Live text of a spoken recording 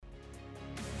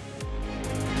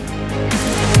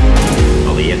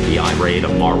raid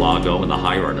of Mar-a-Lago and the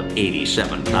hiring of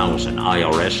 87,000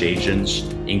 IRS agents,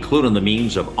 including the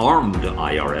means of armed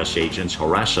IRS agents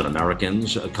harassing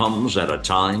Americans, comes at a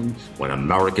time when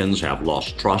Americans have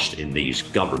lost trust in these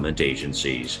government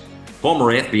agencies.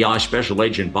 Former FBI Special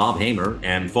Agent Bob Hamer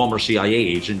and former CIA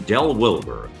agent Del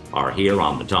Wilber are here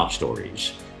on the top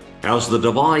stories. As the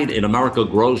divide in America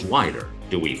grows wider,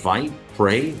 do we fight,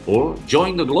 pray, or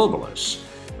join the globalists?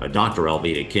 Dr.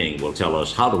 Alveda King will tell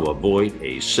us how to avoid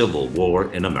a civil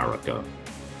war in America.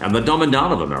 And the dumbing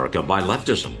down of America by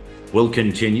leftism will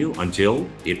continue until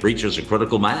it reaches a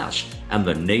critical mass and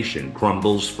the nation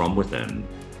crumbles from within.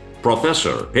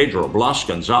 Professor Pedro Blas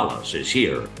Gonzalez is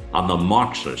here on the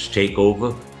Marxist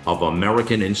takeover of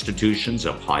American institutions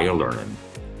of higher learning.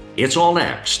 It's all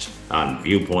next on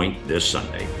Viewpoint this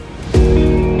Sunday.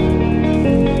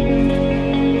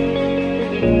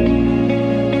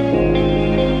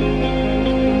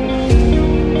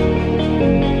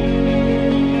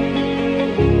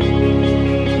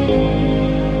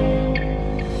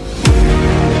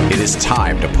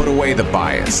 Time to put away the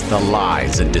bias, the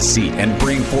lies, and deceit, and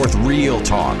bring forth real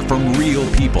talk from real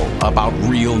people about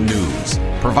real news,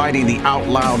 providing the out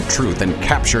loud truth and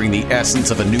capturing the essence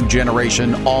of a new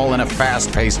generation, all in a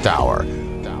fast-paced hour.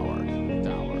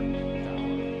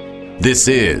 This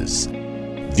is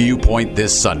Viewpoint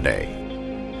this Sunday.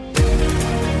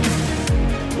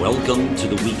 Welcome to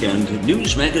the weekend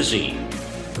news magazine,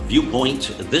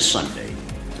 Viewpoint this Sunday.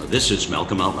 This is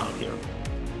Malcolm Out Loud here.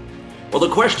 Well, the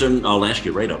question I'll ask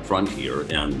you right up front here,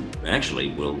 and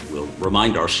actually we'll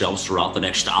remind ourselves throughout the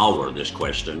next hour this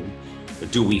question: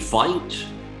 do we fight,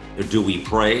 do we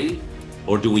pray,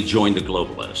 or do we join the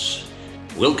globalists?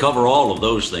 We'll cover all of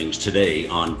those things today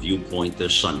on Viewpoint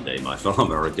this Sunday, my fellow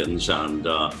Americans. And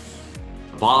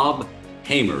Bob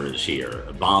Hamer is here.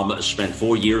 Bob spent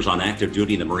 4 years on active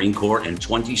duty in the Marine Corps and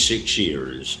 26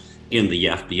 years in the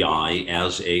FBI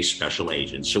as a special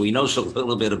agent. So he knows a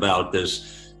little bit about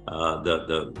this.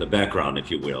 The background, if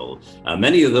you will.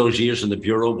 Many of those years in the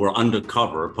Bureau were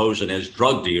undercover, posing as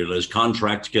drug dealers,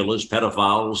 contract killers,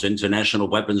 pedophiles, international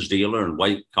weapons dealer, and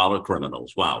white-collar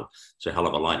criminals. Wow, it's a hell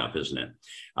of a lineup, isn't it?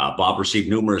 Bob received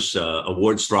numerous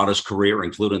awards throughout his career,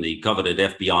 including the coveted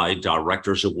FBI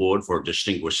Director's Award for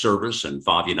Distinguished Service and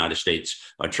 5 United States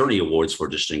Attorney Awards for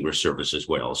Distinguished Service as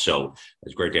well. So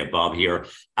it's great to have Bob here.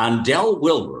 And Del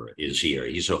Wilber is here.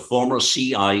 He's a former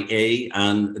CIA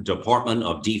and Department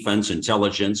of Defense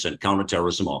Intelligence and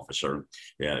Counterterrorism officer.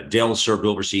 Del served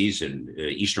overseas in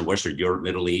Eastern Western Europe,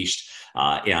 Middle East,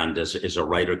 and is a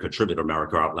writer, contributor to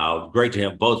America Out Loud. Great to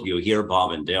have both of you here,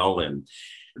 Bob and Del. And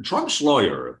Trump's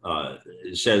lawyer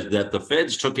says that the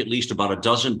feds took at least about a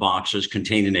dozen boxes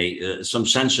containing some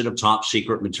sensitive top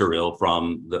secret material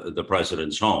from the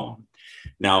president's home.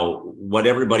 Now, what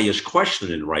everybody is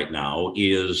questioning right now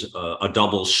is a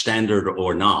double standard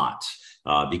or not,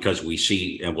 because we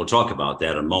see, and we'll talk about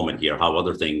that in a moment here, how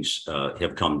other things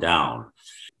have come down.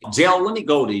 Del, let me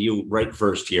go to you right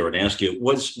first here and ask you,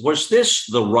 was this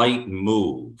the right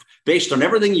move? Based on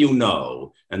everything you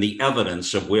know and the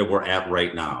evidence of where we're at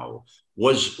right now,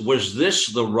 was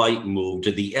this the right move?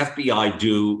 Did the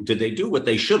FBI did they do what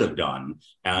they should have done?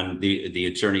 And the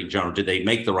Attorney General, did they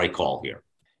make the right call here?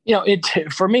 You know,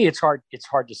 for me, it's hard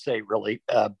to say, really,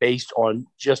 based on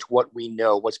just what we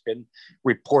know, what's been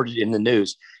reported in the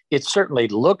news. It certainly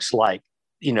looks like,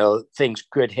 things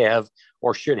could have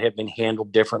or should have been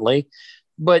handled differently.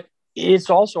 But it's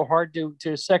also hard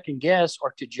to second guess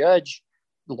or to judge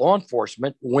law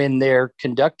enforcement when they're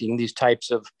conducting these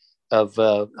types of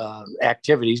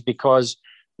activities, because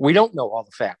we don't know all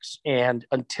the facts. And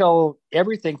until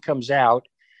everything comes out,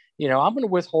 I'm going to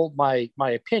withhold my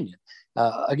opinion.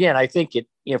 Again, I think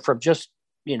from just,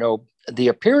 the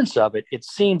appearance of it, it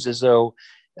seems as though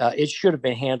it should have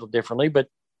been handled differently. But,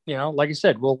 like I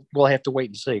said, we'll have to wait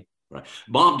and see. Right.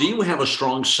 Bob, do you have a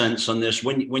strong sense on this?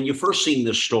 When you first seen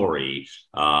this story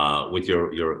with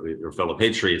your fellow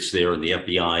patriots there in the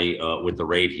FBI with the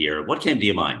raid here, what came to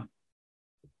your mind?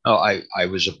 Oh, I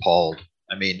was appalled.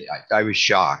 I mean, I was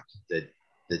shocked that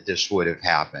this would have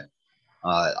happened.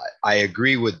 I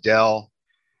agree with Del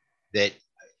that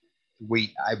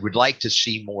I would like to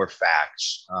see more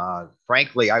facts.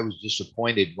 Frankly, I was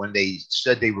disappointed when they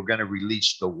said they were going to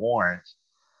release the warrant.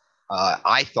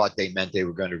 I thought they meant they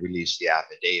were going to release the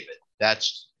affidavit.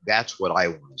 That's what I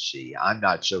want to see. I'm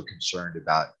not so concerned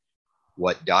about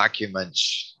what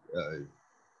documents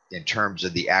in terms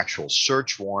of the actual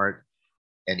search warrant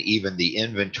and even the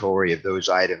inventory of those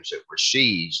items that were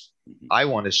seized. I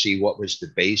want to see what was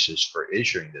the basis for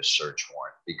issuing this search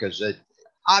warrant, because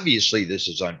obviously this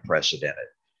is unprecedented.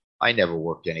 I never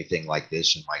worked anything like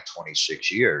this in my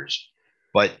 26 years.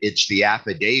 but it's the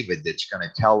affidavit that's going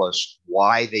to tell us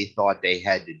why they thought they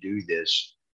had to do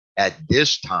this at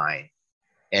this time,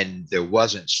 and there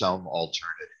wasn't some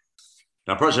alternative.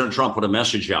 Now, President Trump put a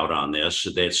message out on this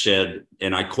that said,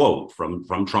 and I quote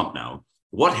from Trump now,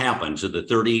 "What happened to the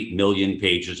 30 million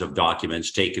pages of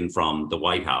documents taken from the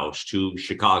White House to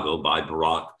Chicago by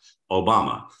Barack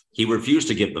Obama? He refused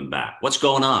to give them back. What's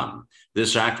going on?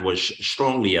 This act was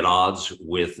strongly at odds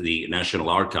with the National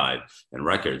Archive and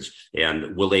Records.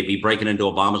 And will they be breaking into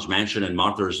Obama's mansion in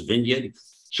Martha's Vineyard?"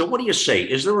 So what do you say?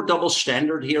 Is there a double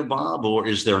standard here, Bob, or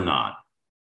is there not?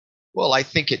 Well, I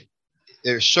think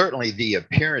there's certainly the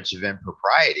appearance of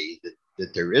impropriety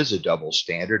that there is a double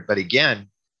standard. But again,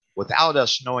 without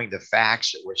us knowing the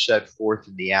facts that were set forth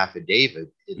in the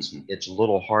affidavit, it's a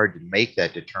little hard to make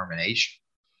that determination.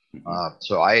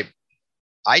 So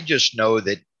I just know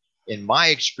that in my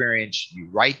experience, you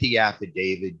write the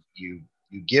affidavit, you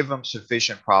give them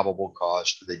sufficient probable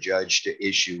cause for the judge to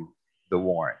issue the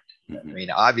warrant. I mean,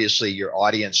 obviously, your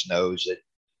audience knows that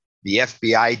the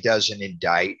FBI doesn't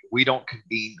indict. We don't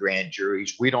convene grand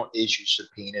juries. We don't issue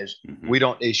subpoenas. We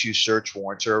don't issue search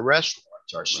warrants or arrest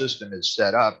warrants. Our system is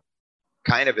set up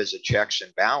kind of as a checks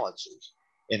and balances.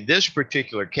 In this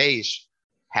particular case,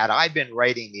 had I been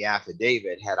writing the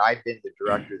affidavit, had I been the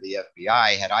director of the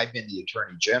FBI, had I been the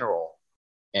attorney general,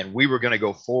 and we were going to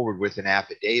go forward with an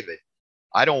affidavit,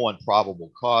 I don't want probable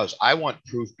cause. I want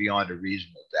proof beyond a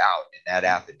reasonable doubt in that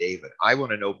affidavit. I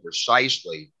want to know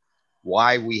precisely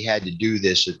why we had to do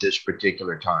this at this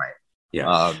particular time.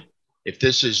 Yeah. If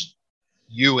this is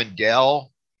you and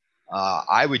Dell,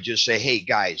 I would just say, hey,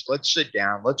 guys, let's sit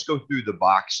down. Let's go through the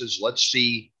boxes. Let's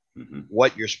see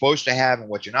what you're supposed to have and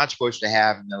what you're not supposed to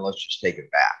have, and then let's just take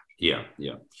it back. Yeah.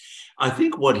 I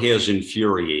think what has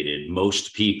infuriated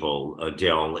most people,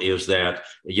 Dell, is that,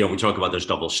 we talk about this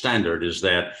double standard, is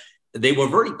that they were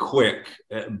very quick,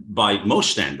 by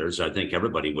most standards, I think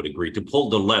everybody would agree, to pull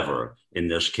the lever in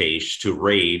this case to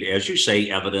raid, as you say,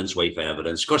 evidence, wait for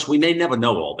evidence. Of course, we may never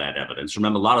know all that evidence.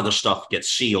 Remember, a lot of the stuff gets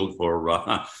sealed for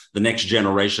the next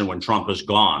generation when Trump is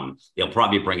gone. They'll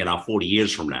probably bring it out 40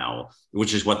 years from now,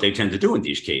 which is what they tend to do in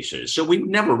these cases. So we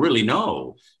never really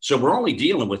know. So we're only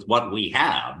dealing with what we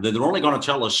have. They're only going to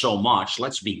tell us so much.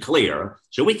 Let's be clear.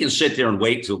 So we can sit there and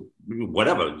wait till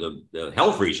whatever the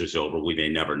hell freezes over. We may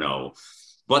never know.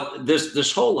 But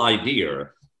this whole idea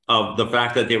of the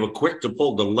fact that they were quick to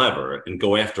pull the lever and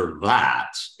go after that.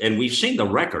 And we've seen the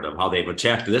record of how they've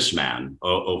attacked this man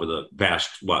over the past,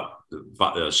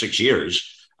 6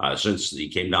 years since he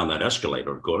came down that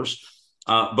escalator, of course.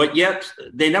 But yet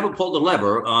they never pulled the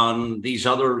lever on these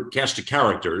other cast of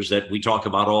characters that we talk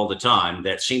about all the time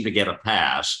that seem to get a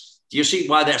pass. Do you see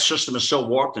why that system is so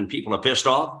warped and people are pissed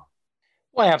off?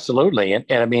 Well, absolutely. And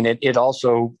I mean, it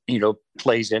also,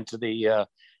 plays into the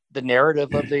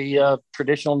narrative of the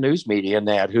traditional news media and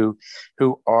that who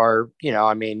are,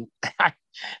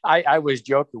 I was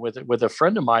joking with a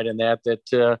friend of mine in that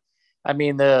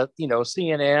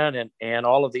CNN and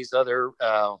all of these other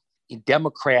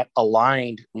Democrat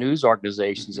aligned news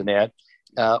organizations and that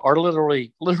are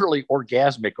literally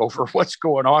orgasmic over what's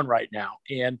going on right now.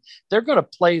 And they're going to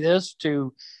play this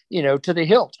to the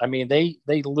hilt. I mean, they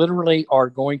literally are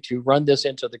going to run this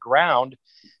into the ground,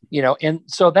 and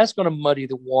so that's going to muddy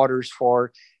the waters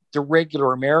for the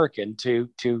regular American to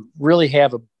really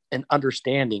have an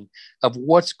understanding of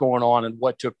what's going on and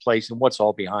what took place and what's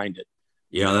all behind it.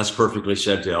 Yeah, that's perfectly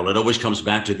said, Dale. It always comes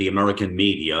back to the American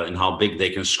media and how big they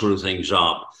can screw things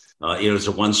up. It is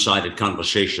a one-sided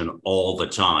conversation all the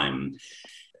time.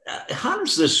 How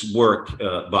does this work,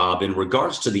 Bob, in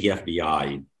regards to the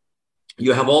FBI?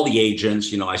 You have all the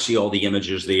agents, I see all the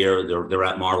images there. They're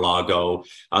at Mar-a-Lago.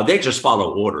 They just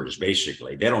follow orders,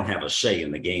 basically. They don't have a say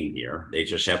in the game here. They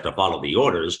just have to follow the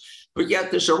orders. But yet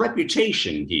there's a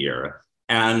reputation here.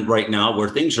 And right now, where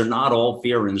things are not all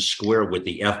fair and square with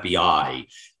the FBI,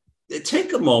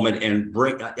 take a moment and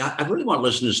I really want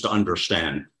listeners to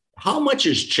understand how much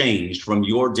has changed from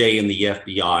your day in the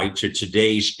FBI to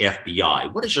today's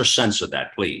FBI. What is your sense of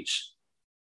that, please?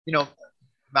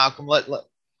 Malcolm,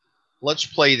 let's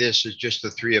play this as just the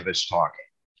three of us talking.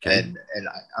 Okay. And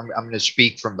I'm going to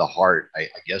speak from the heart, I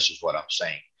guess is what I'm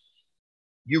saying.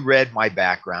 You read my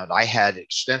background. I had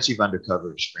extensive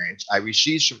undercover experience. I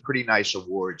received some pretty nice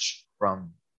awards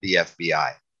from the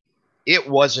FBI. It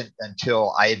wasn't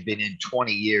until I had been in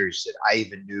 20 years that I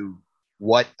even knew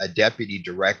what a deputy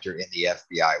director in the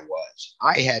FBI was.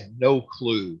 I had no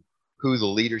clue who the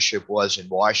leadership was in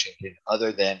Washington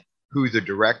other than who the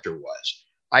director was.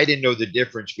 I didn't know the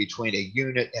difference between a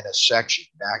unit and a section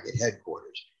back at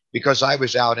headquarters because I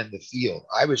was out in the field.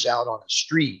 I was out on the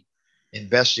street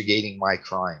investigating my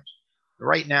crimes.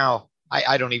 right now,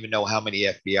 I don't even know how many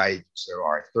FBI agents there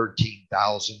are,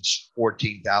 13,000,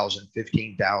 14,000,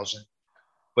 15,000.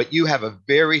 But you have a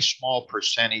very small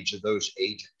percentage of those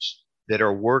agents that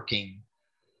are working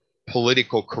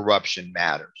political corruption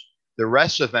matters. The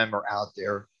rest of them are out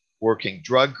there working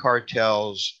drug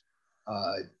cartels,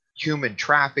 human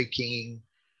trafficking,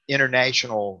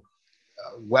 international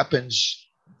weapons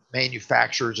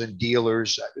manufacturers and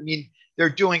dealers. I mean, they're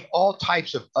doing all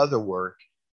types of other work.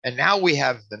 And now we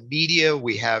have the media,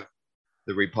 we have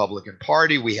the Republican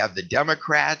Party, we have the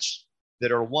Democrats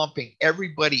that are lumping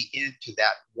everybody into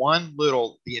that one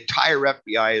little, the entire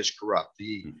FBI is corrupt.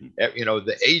 The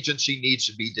agency needs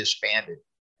to be disbanded.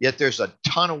 Yet there's a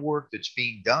ton of work that's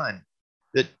being done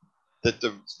that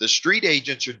the street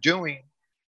agents are doing.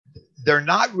 They're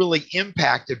not really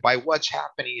impacted by what's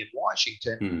happening in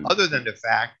Washington, other than the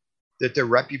fact that their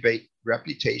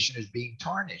reputation is being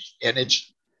tarnished. And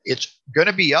it's going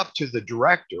to be up to the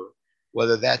director,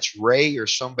 whether that's Wray or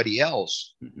somebody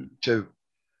else, to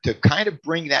kind of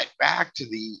bring that back to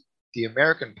the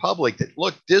American public that,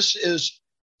 look, this is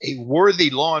a worthy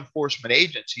law enforcement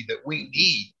agency that we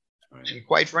need. Right. And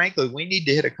quite frankly, we need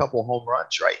to hit a couple home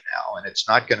runs right now. And it's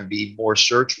not going to be more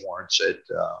search warrants at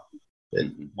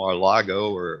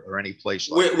Mar-a-Lago or any place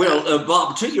like that. Well,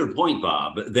 Bob, to your point,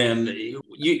 Bob, then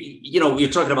you're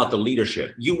talking about the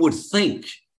leadership. You would think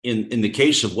in the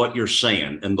case of what you're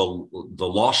saying and the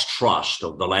lost trust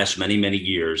of the last many, many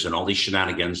years and all these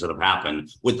shenanigans that have happened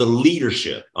with the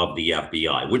leadership of the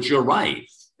FBI, which you're right,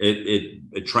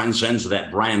 it transcends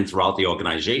that brand throughout the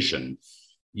organization.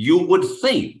 You would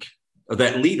think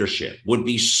that leadership would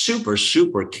be super,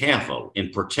 super careful in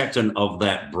protecting of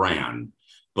that brand.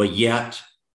 But yet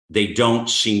they don't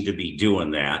seem to be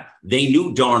doing that. They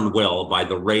knew darn well by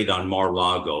the raid on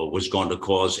Mar-a-Lago was going to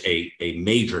cause a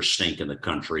major stink in the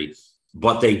country,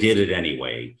 but they did it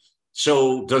anyway.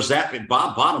 So does that,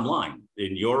 Bob, bottom line,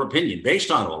 in your opinion, based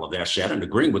on all of that said and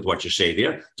agreeing with what you say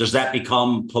there, does that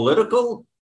become political?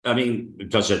 I mean,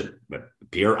 does it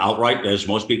appear outright, as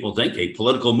most people think, a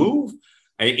political move?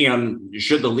 And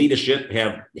should the leadership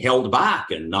have held back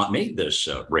and not made this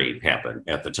raid happen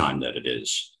at the time that it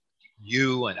is?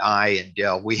 You and I and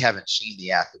Dell, we haven't seen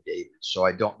the affidavit, so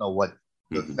I don't know what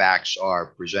the facts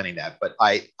are presenting that. But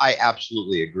I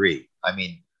absolutely agree. I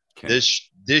mean, this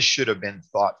should have been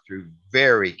thought through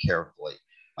very carefully.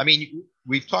 I mean,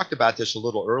 we've talked about this a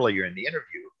little earlier in the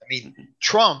interview. I mean,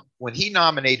 Trump, when he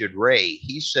nominated Wray,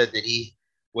 he said that he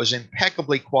was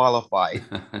impeccably qualified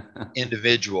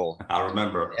individual. I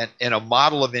remember. And a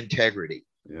model of integrity.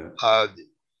 Yeah.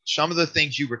 Some of the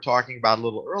things you were talking about a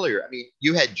little earlier. I mean,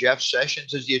 you had Jeff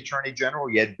Sessions as the Attorney General.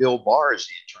 You had Bill Barr as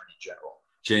the Attorney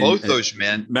General. Both those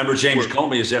men. Remember James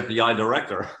Comey as FBI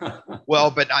director.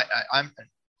 Well, but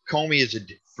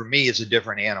Comey for me is a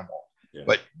different animal. Yeah.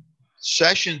 But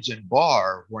Sessions and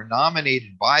Barr were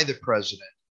nominated by the president,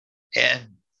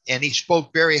 and he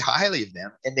spoke very highly of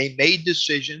them, and they made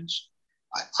decisions.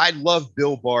 I love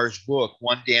Bill Barr's book,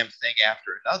 One Damn Thing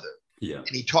After Another. Yeah. And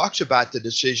he talks about the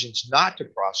decisions not to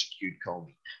prosecute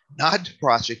Comey, not to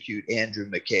prosecute Andrew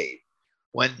McCabe,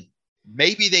 when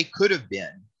maybe they could have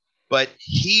been, but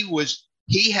he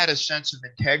had a sense of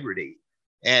integrity.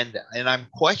 And I'm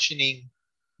questioning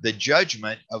the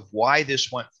judgment of why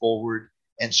this went forward,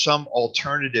 and some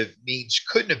alternative means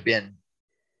couldn't have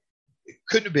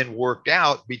been worked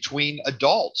out between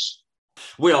adults.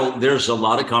 Well, there's a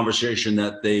lot of conversation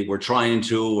that they were trying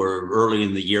to, or early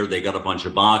in the year, they got a bunch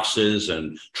of boxes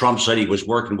and Trump said he was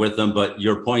working with them. But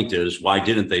your point is, why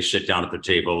didn't they sit down at the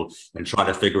table and try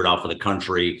to figure it out for the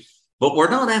country? But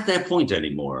we're not at that point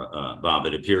anymore, Bob,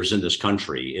 it appears, in this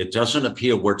country. It doesn't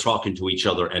appear we're talking to each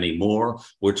other anymore.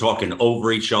 We're talking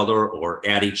over each other or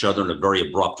at each other in a very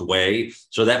abrupt way.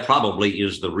 So that probably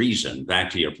is the reason,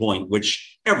 back to your point,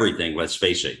 which everything, let's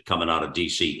face it, coming out of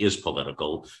D.C. is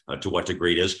political to what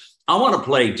degree it is. I want to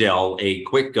play, Dell, a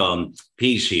quick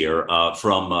piece here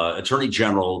from Attorney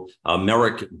General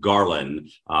Merrick Garland.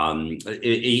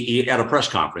 He, at a press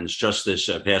conference just this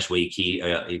past week, he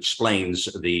explains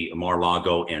the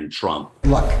Mar-a-Lago and Trump.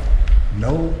 Look,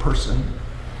 no person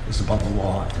is above the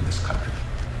law in this country.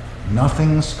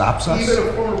 Nothing stops us. Even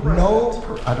a former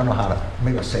president. I don't know how to,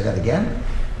 maybe I'll say that again.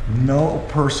 No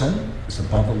person is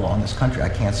above the law in this country. I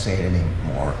can't say it any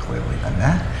more clearly than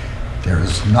that. There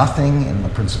is nothing in the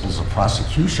principles of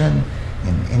prosecution,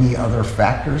 in any other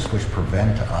factors which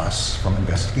prevent us from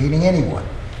investigating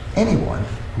anyone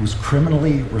who's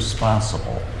criminally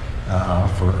responsible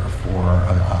for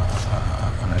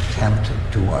an attempt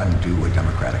to undo a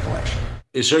democratic election.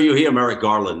 So you hear Merrick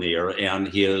Garland there, and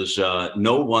his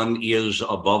no one is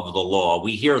above the law.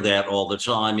 We hear that all the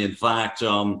time. In fact,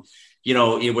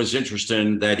 it was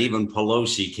interesting that even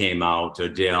Pelosi came out,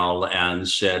 Dale, and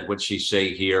said, what'd she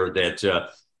say here, that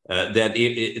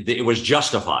it was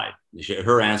justified.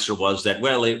 Her answer was that,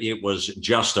 well, it was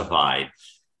justified.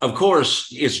 Of course,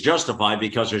 it's justified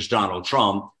because there's Donald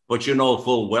Trump, but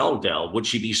full well, Del, would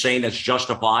she be saying it's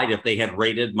justified if they had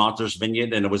raided Martha's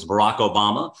Vineyard and it was Barack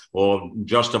Obama, or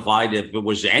justified if it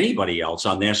was anybody else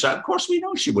on their side? Of course, we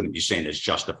know she wouldn't be saying it's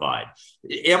justified.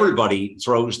 Everybody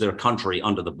throws their country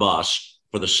under the bus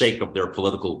for the sake of their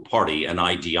political party and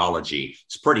ideology.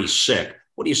 It's pretty sick.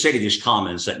 What do you say to these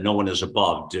comments that no one is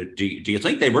above? Do you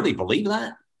think they really believe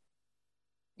that?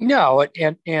 No,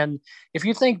 and if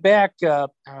you think back, and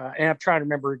I'm trying to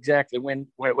remember exactly when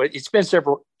it's been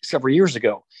several years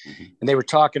ago, and they were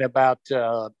talking about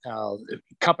a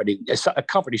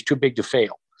company's too big to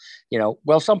fail.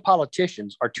 Well, some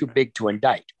politicians are too big to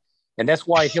indict, and that's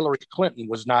why Hillary Clinton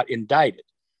was not indicted.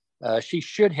 She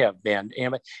should have been,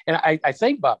 and I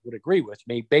think Bob would agree with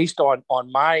me based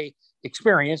on my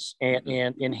experience and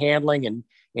in handling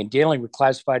and dealing with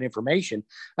classified information.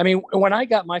 I mean, when I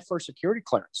got my first security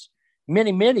clearance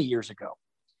many years ago,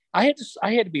 I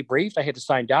had to be briefed. I had to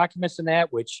sign documents in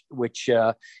that, which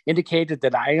indicated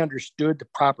that I understood the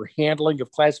proper handling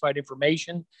of classified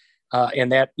information,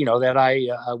 and that that I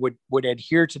would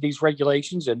adhere to these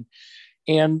regulations.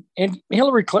 And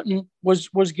Hillary Clinton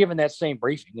was given that same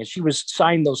briefing, and she was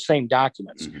signed those same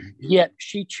documents. Yet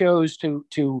she chose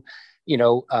to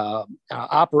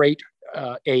operate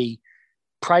a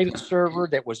private server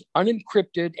that was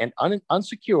unencrypted and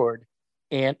unsecured,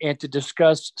 and to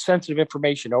discuss sensitive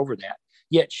information over that.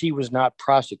 Yet she was not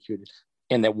prosecuted.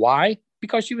 And that why?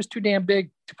 Because she was too damn big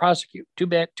to prosecute, too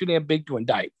damn big to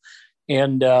indict.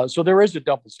 And so there is a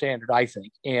double standard, I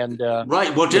think. And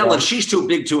right. Well, Dale, if she's too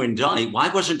big to indict, why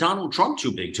wasn't Donald Trump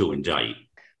too big to indict?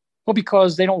 Well,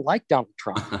 because they don't like Donald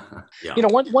Trump. Yeah.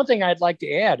 One thing I'd like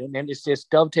to add, and it's just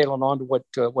dovetailing on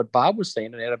to what Bob was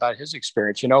saying about his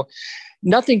experience.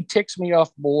 Nothing ticks me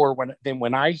off more than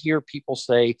when I hear people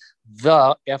say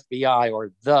the FBI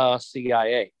or the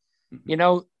CIA.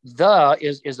 The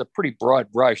is a pretty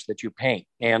broad brush that you paint.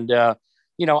 And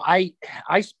I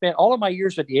spent all of my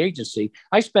years at the agency.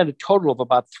 I spent a total of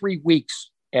about 3 weeks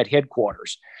at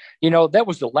headquarters. That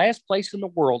was the last place in the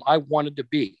world I wanted to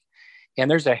be. And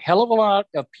there's a hell of a lot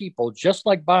of people, just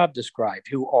like Bob described,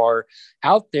 who are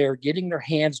out there getting their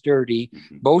hands dirty,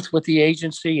 both with the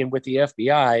agency and with the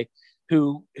FBI,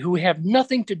 who have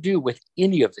nothing to do with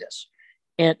any of this.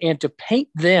 And to paint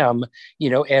them,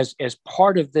 as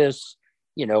part of this,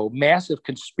 massive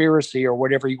conspiracy or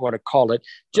whatever you want to call it,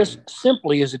 just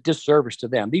simply is a disservice to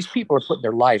them. These people are putting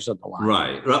their lives on the line.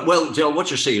 Right. Well, Dale,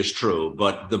 what you say is true,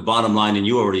 but the bottom line, and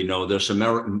you already know this,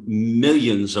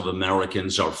 millions of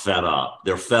Americans are fed up.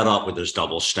 They're fed up with this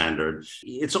double standard.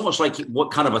 It's almost like, what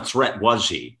kind of a threat was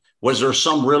he? Was there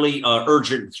some really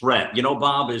urgent threat?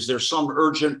 Bob, is there some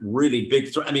urgent, really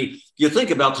big threat? I mean, you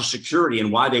think about the security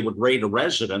and why they would raid a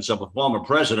residence of a former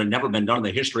president, never been done in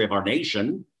the history of our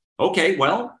nation. Okay,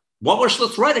 well, what was the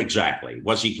threat exactly?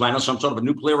 Was he planning some sort of a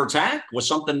nuclear attack? Was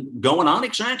something going on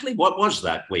exactly? What was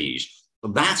that, please?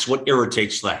 That's what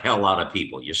irritates the hell out of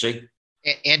people, you see?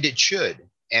 And it should.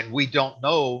 And we don't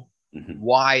know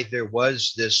why there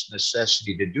was this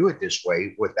necessity to do it this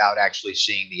way without actually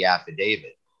seeing the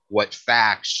affidavit. What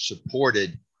facts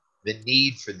supported the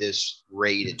need for this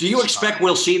raid? Do you expect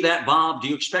we'll see that, Bob? Do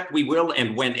you expect we will?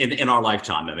 And when in our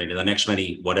lifetime? I mean, in the next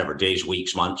many, days,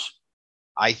 weeks, months?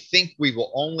 I think we will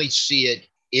only see it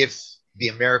if the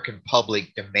American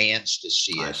public demands to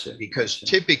see it, because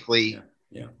typically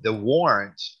the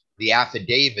warrant, the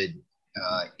affidavit,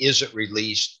 isn't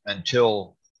released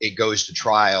until it goes to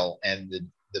trial, and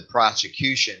the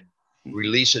prosecution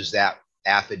releases that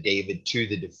affidavit to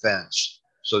the defense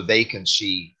so they can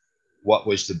see what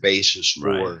was the basis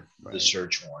for the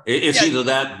search warrant. It's either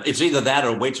that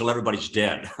or wait till everybody's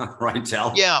dead, right,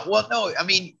 Tal? Yeah, well, no, I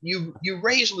mean, you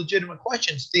raise legitimate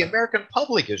questions. The American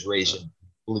public is raising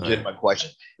legitimate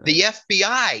questions. The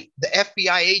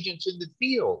FBI agents in the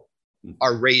field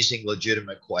are raising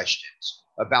legitimate questions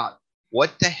about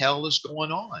what the hell is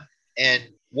going on and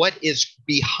what is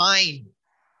behind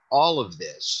all of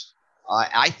this.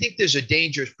 I think there's a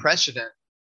dangerous precedent.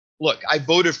 Look, I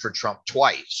voted for Trump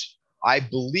twice. I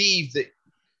believe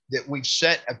that we've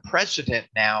set a precedent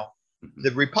now.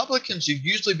 The Republicans have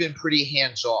usually been pretty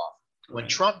hands-off. When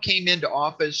Trump came into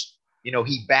office,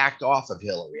 he backed off of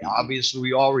Hillary. Obviously,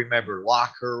 we all remember,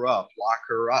 lock her up.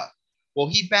 Well,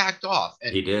 he backed off.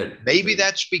 And he did. Maybe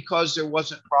that's because there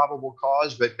wasn't probable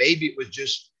cause, but maybe it was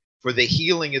just for the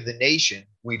healing of the nation.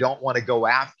 We don't want to go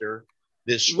after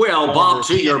this. Well, Bob,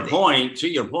 to your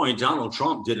candidate. point, Donald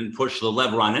Trump didn't push the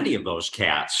lever on any of those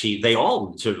cats. They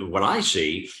all, to what I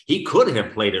see, he could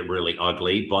have played it really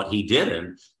ugly, but he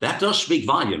didn't. That does speak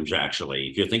volumes, actually,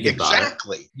 if you think about it.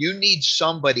 Exactly. You need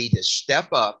somebody to step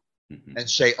up and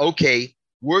say, okay,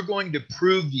 we're going to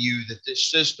prove to you that this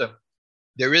system,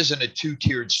 there isn't a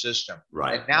two-tiered system.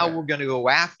 Right. And now we're going to go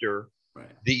after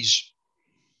these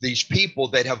people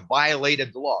that have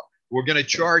violated the law. We're going to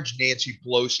charge Nancy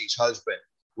Pelosi's husband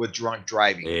with drunk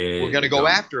driving. We're going to go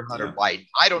after Hunter Biden.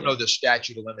 I don't know the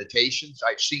statute of limitations.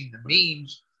 I've seen the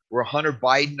memes where Hunter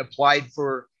Biden applied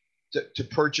to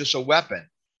purchase a weapon,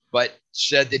 but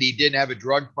said that he didn't have a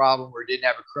drug problem or didn't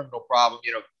have a criminal problem.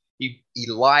 You know, he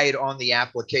lied on the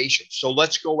application. So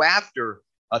let's go after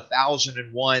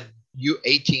 1001,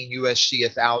 18 USC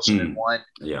 1001,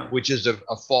 which is a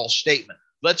false statement.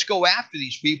 Let's go after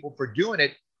these people for doing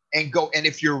it. And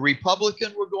if you're a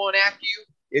Republican, we're going after you.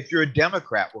 If you're a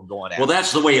Democrat, we're going after you. Well,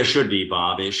 that's the way it should be,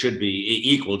 Bob. It should be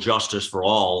equal justice for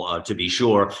all, to be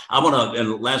sure. I want to, in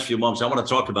the last few moments, I want to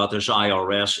talk about this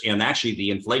IRS and actually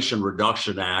the Inflation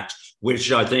Reduction Act,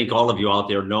 which I think all of you out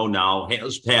there know now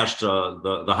has passed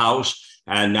the House.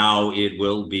 And now it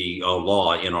will be a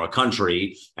law in our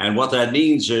country. And what that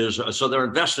means is, so they're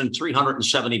investing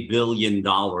 $370 billion in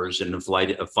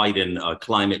the fight in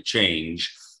climate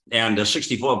change. And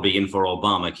 $64 billion for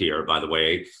Obamacare, by the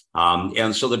way.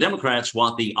 And so the Democrats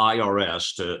want the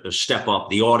IRS to step up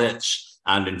the audits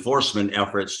and enforcement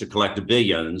efforts to collect the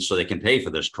billions so they can pay for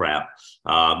this crap.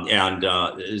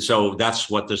 So that's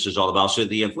what this is all about. So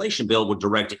the inflation bill would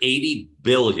direct $80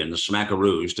 billion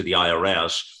smackaroos to the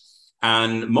IRS.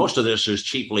 And most of this is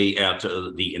chiefly at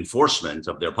the enforcement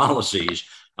of their policies.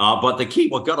 But the key,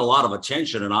 what got a lot of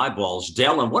attention and eyeballs,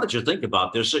 Dylan, what did you think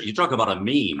about this? You talk about a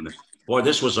meme. Boy,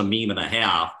 this was a meme and a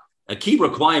half. A key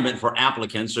requirement for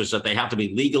applicants is that they have to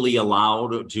be legally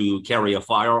allowed to carry a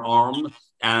firearm,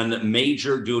 and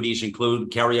major duties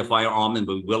include carry a firearm and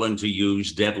be willing to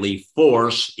use deadly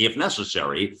force if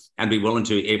necessary, and be willing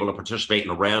to able to participate in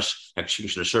arrests,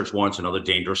 execution of search warrants, and other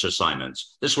dangerous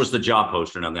assignments. This was the job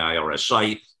posting on the IRS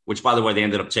site, which, by the way, they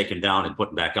ended up taking down and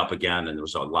putting back up again. And there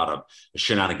was a lot of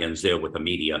shenanigans there with the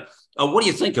media. What do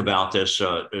you think about this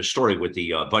story with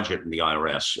the budget and the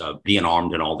IRS being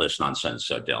armed and all this nonsense,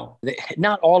 Del?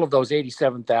 Not all of those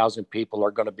 87,000 people are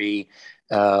going to be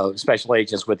special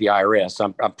agents with the IRS.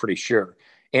 I'm pretty sure.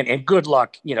 And good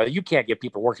luck. You know, you can't get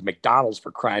people working McDonald's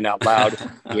for crying out loud.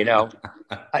 You know,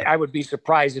 I would be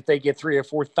surprised if they get 3,000 or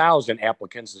 4,000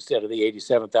 applicants instead of the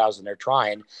 87,000 they're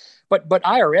trying. But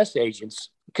IRS agents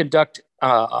conduct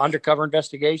undercover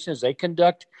investigations. They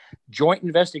conduct joint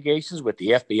investigations with the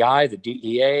FBI, the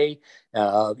DEA.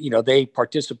 They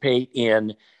participate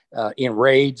in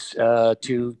raids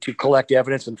to collect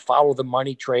evidence and follow the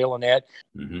money trail and that.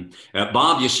 Mm-hmm.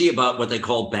 Bob, you see about what they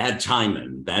call bad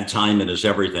timing. Bad timing is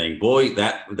everything. Boy,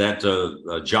 that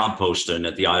job posting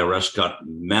at the IRS got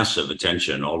massive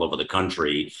attention all over the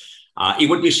country. It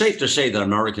would be safe to say that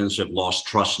Americans have lost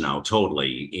trust now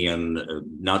totally in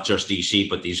not just DC,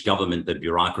 but these government, the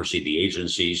bureaucracy, the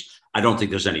agencies. I don't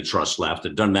think there's any trust left.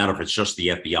 It doesn't matter if it's just the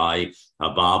FBI,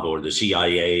 Bob, or the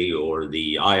CIA, or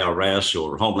the IRS,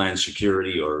 or Homeland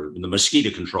Security, or the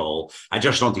mosquito control. I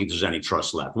just don't think there's any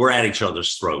trust left. We're at each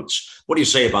other's throats. What do you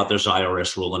say about this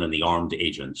IRS ruling and the armed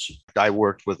agents? I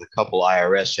worked with a couple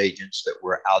IRS agents that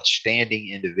were outstanding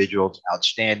individuals,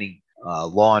 outstanding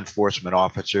law enforcement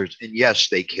officers. And yes,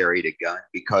 they carried a gun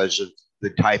because of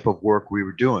the type of work we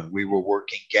were doing. We were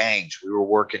working gangs, we were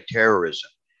working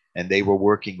terrorism, and they were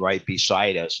working right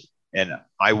beside us. And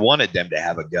I wanted them to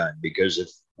have a gun because if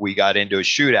we got into a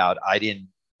shootout, I didn't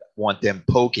want them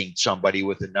poking somebody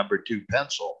with a number 2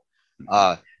 pencil.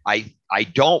 I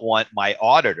don't want my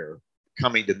auditor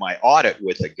coming to my audit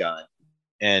with a gun.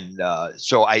 And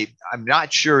so I'm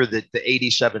not sure that the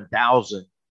 87,000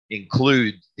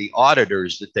 include the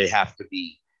auditors that they have to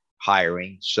be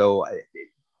hiring. So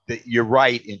you're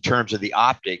right in terms of the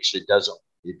optics. It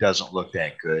doesn't look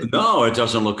that good. No, it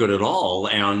doesn't look good at all.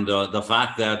 And the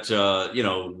fact that,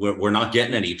 we're not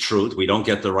getting any truth. We don't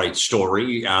get the right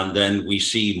story. And then we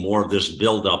see more of this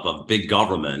buildup of big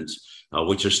government,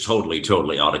 which is totally,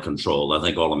 totally out of control. I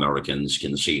think all Americans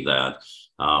can see that.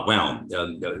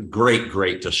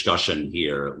 Great discussion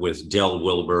here with Del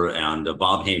Wilber and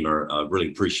Bob Hamer. Really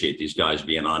appreciate these guys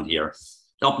being on here.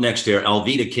 Up next here,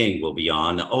 Alveda King will be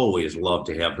on. Always love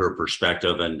to have her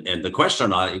perspective. And the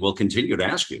question I will continue to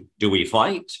ask you, do we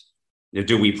fight?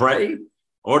 Do we pray?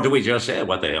 Or do we just say,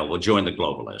 what the hell, we'll join the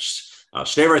globalists?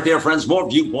 Stay right there, friends. More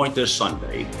Viewpoint this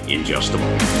Sunday in just a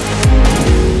moment.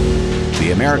 The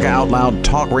The America Out Loud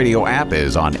Talk Radio app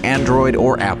is on Android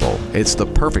or Apple. It's the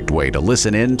perfect way to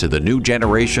listen in to the new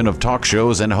generation of talk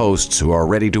shows and hosts who are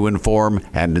ready to inform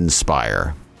and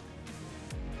inspire.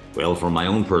 Well, from my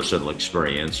own personal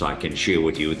experience, I can share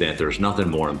with you that there's nothing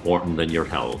more important than your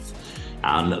health.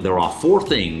 And there are 4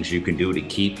 things you can do to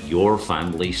keep your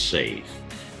family safe.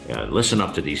 Listen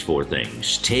up to these 4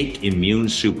 things. Take Immune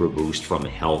Super Boost from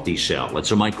Healthy Cell.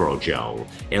 It's a microgel,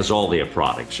 as all their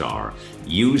products are.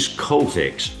 Use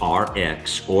Cofix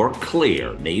RX or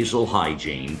Clear Nasal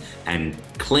Hygiene and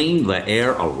clean the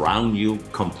air around you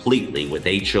completely with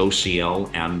HOCL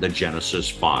and the Genesis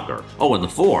Fogger. Oh, and the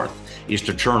 4th is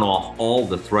to turn off all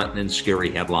the threatening,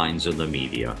 scary headlines in the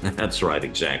media. That's right,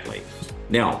 exactly.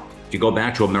 Now, if you go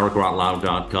back to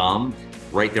AmericaOutloud.com,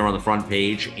 right there on the front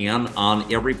page and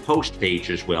on every post page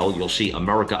as well, you'll see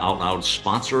America Out Loud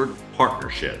sponsored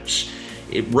partnerships.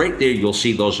 Right there, you'll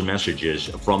see those messages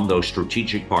from those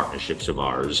strategic partnerships of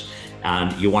ours.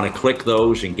 And you want to click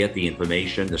those and get the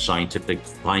information, the scientific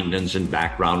findings and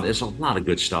background. There's a lot of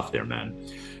good stuff there, man.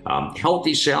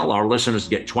 Healthy Cell, our listeners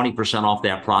get 20% off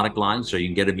that product line, so you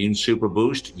can get Immune Super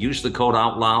Boost. Use the code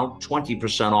OUTLOUD,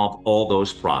 20% off all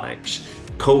those products.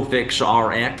 Cofix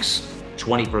RX,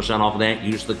 20% off of that.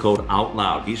 Use the code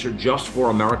OUTLOUD. These are just for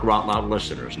America Out Loud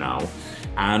listeners now.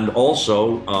 And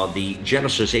also the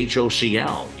Genesis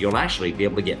HOCL. You'll actually be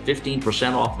able to get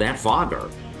 15% off that fogger,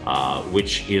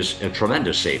 which is a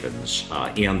tremendous savings.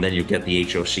 And then you get the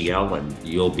HOCL, and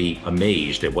you'll be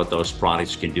amazed at what those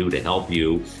products can do to help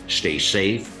you stay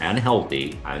safe and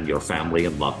healthy, and your family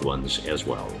and loved ones as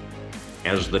well.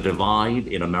 As the divide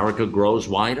in America grows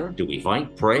wider, do we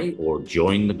fight, pray, or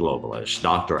join the globalists?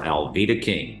 Dr. Alveda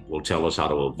King will tell us how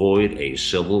to avoid a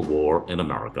civil war in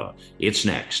America. It's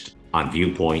next on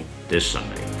Viewpoint this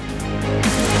Sunday.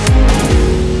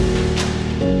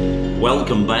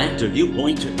 Welcome back to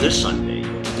Viewpoint this Sunday.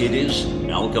 It is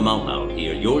Malcolm Out Loud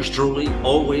here. Yours truly,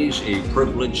 always a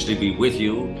privilege to be with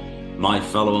you, my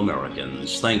fellow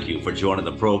Americans. Thank you for joining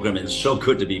the program. It's so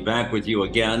good to be back with you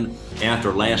again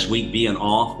after last week being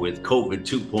off with COVID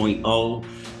 2.0.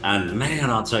 And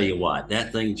man, I'll tell you what,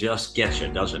 that thing just gets you,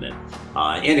 doesn't it?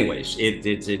 Anyways,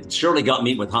 it surely got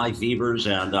me with high fevers,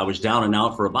 and I was down and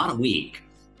out for about a week.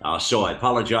 So I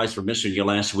apologize for missing you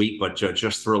last week, but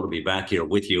just thrilled to be back here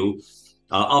with you.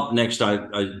 Up next,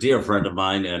 a dear friend of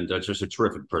mine and just a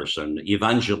terrific person,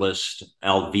 Evangelist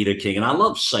Alveda King. And I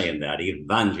love saying that,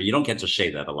 You don't get to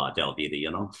say that a lot, Alveda, you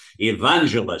know?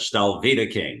 Evangelist Alveda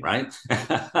King, right?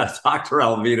 Dr.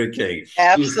 Alveda King.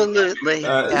 Absolutely.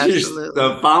 She's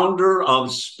the founder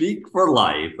of Speak for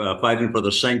Life, fighting for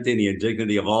the sanctity and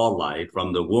dignity of all life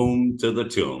from the womb to the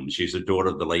tomb. She's the daughter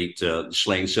of the late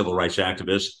slain civil rights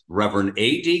activist, Reverend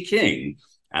A.D. King,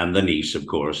 and the niece, of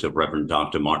course, of Reverend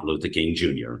Dr. Martin Luther King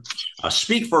Jr.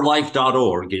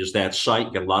 Speakforlife.org is that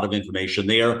site. Get a lot of information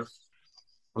there.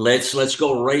 Let's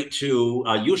go right to,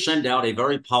 you send out a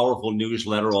very powerful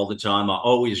newsletter all the time. I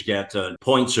always get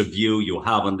points of view you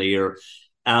have in there.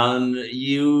 And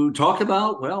you talk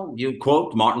about, well, you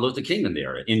quote Martin Luther King in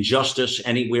there. Injustice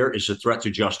anywhere is a threat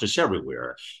to justice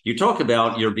everywhere. You talk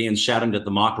about you're being saddened at the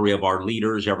mockery of our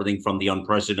leaders, everything from the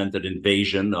unprecedented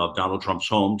invasion of Donald Trump's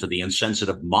home to the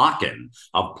insensitive mocking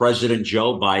of President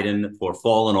Joe Biden for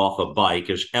falling off a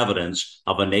bike as evidence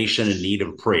of a nation in need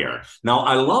of prayer. Now,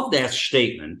 I love that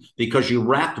statement because you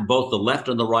wrapped both the left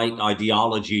and the right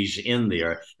ideologies in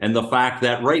there, and the fact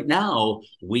that right now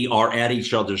we are at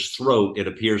each other's throat.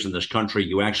 It appears in this country.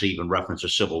 You actually even reference a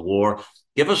civil war.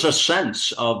 Give us a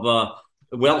sense of,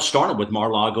 started with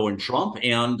Mar-a-Lago and Trump,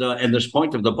 and this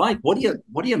point of the bike. What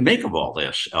do you make of all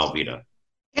this, Alveda?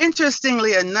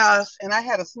 Interestingly enough, and I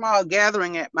had a small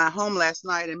gathering at my home last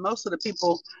night, and most of the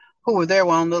people who were there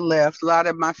were on the left, a lot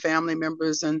of my family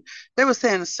members, and they were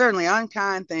saying certainly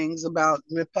unkind things about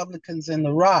Republicans and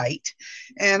the right.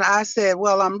 And I said,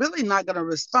 well, I'm really not going to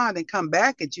respond and come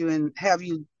back at you and have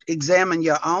you examine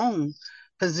your own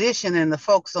position and the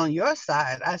folks on your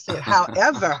side. I said,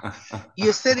 however,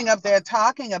 you're sitting up there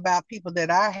talking about people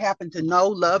that I happen to know,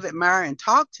 love, admire, and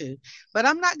talk to, but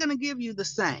I'm not going to give you the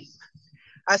same.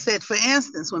 I said, for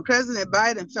instance, when President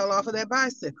Biden fell off of that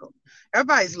bicycle,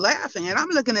 everybody's laughing, and I'm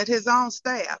looking at his own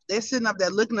staff. They're sitting up there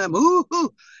looking at him, ooh,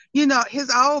 you know,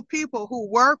 his own people who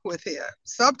work with him,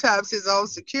 sometimes his own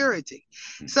security.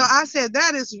 So I said,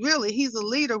 that is really, he's a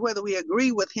leader, whether we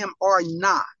agree with him or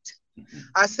not.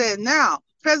 I said, now,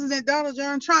 President Donald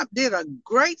John Trump did a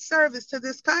great service to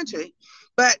this country,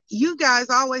 but you guys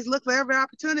always look for every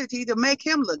opportunity to make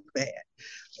him look bad.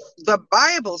 The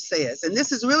Bible says, and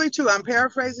this is really true, I'm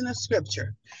paraphrasing the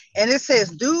scripture, and it says,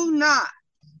 do not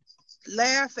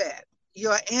laugh at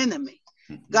your enemy,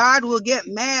 God will get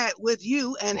mad with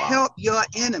you and Wow. help your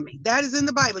enemy. That is in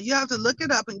the Bible. You have to look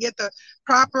it up and get the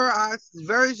proper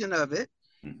version of it.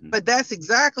 But that's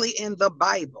exactly in the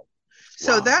Bible.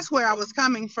 So Wow. that's where I was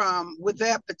coming from with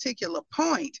that particular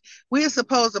point. We are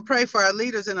supposed to pray for our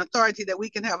leaders in authority that we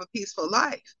can have a peaceful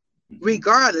life,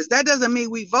 regardless. That doesn't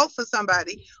mean we vote for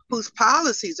somebody whose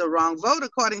policies are wrong. Vote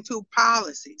according to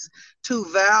policies, to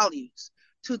values,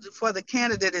 for the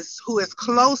candidate who is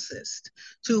closest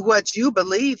to what you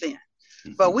believe in.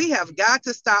 But we have got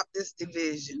to stop this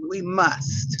division. We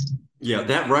must. Yeah,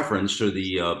 that reference to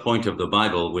the point of the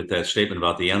Bible with that statement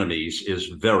about the enemies is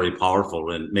very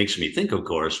powerful and makes me think, of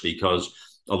course, because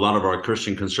a lot of our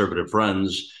Christian conservative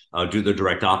friends do the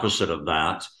direct opposite of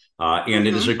that. And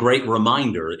it is a great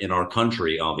reminder in our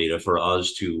country, Alveda, for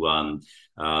us to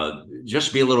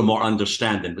just be a little more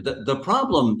understanding. But the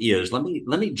problem is, let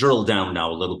me drill down now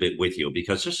a little bit with you,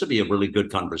 because this would be a really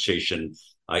good conversation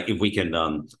if we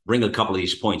can bring a couple of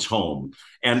these points home.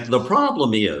 And the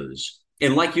problem is,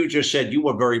 and like you just said, you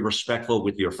were very respectful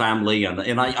with your family,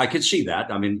 and I could see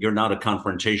that. I mean, you're not a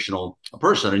confrontational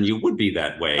person, and you would be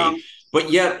that way. But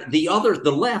yet the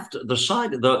left, the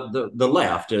side, the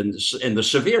left, and the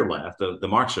severe left, the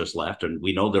Marxist left, and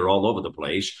we know they're all over the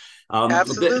place.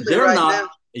 Absolutely, they're right not. now.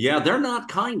 Yeah, they're not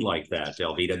kind like that,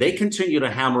 Alveda. They continue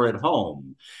to hammer it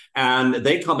home, and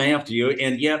they come after you.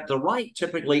 And yet the right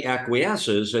typically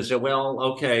acquiesces and say, "Well,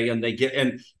 okay," and they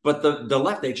get but the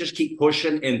left, they just keep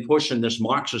pushing and pushing this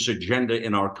Marxist agenda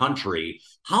in our country.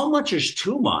 How much is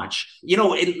too much? You know,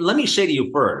 let me say to you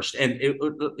first, and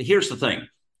here's the thing.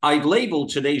 I labeled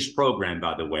today's program,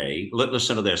 by the way.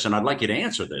 Listen to this, and I'd like you to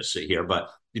answer this here. But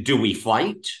do we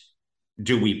fight?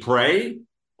 Do we pray?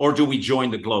 Or do we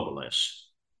join the globalists?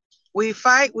 We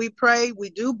fight, we pray, we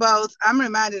do both. I'm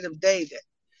reminded of David.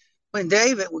 When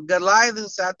David, with Goliath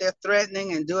was out there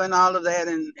threatening and doing all of that,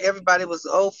 and everybody was,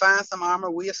 find some armor,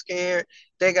 we're scared,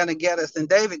 they're going to get us. And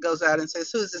David goes out and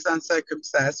says, who's this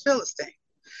uncircumcised Philistine?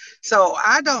 So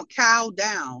I don't cow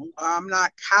down, or I'm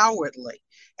not cowardly.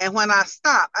 And when I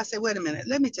stop, I say, wait a minute,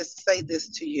 let me just say this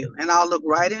to you. And I'll look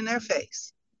right in their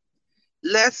face.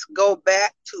 Let's go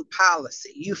back to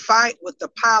policy. You fight with the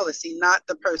policy, not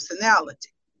the personality.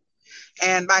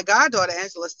 And my goddaughter,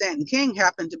 Angela Stanton King,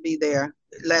 happened to be there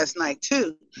last night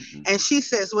too. And she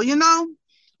says, well,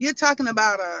 you're talking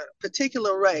about a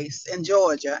particular race in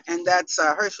Georgia, and that's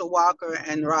Herschel Walker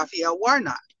and Raphael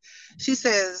Warnock. She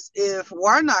says, if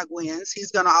Warnock wins,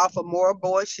 he's going to offer more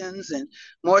abortions and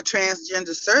more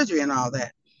transgender surgery and all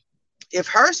that. If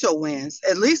Herschel wins,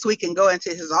 at least we can go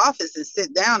into his office and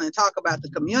sit down and talk about the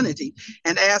community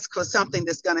and ask for something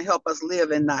that's going to help us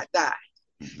live and not die.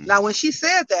 Now, when she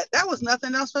said that, that was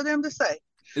nothing else for them to say.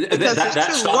 Because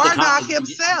it's true. Warnock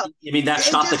himself. You mean that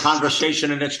stopped the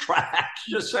conversation in its tracks?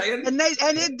 Just saying. And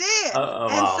it did.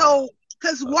 So,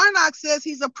 because Warnock says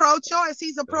he's a pro-choice,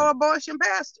 he's a pro-abortion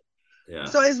pastor. Yeah.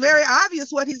 So it's very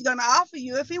obvious what he's going to offer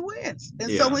you if he wins.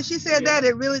 And so when she said that,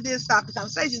 it really did stop the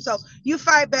conversation. So you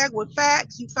fight back with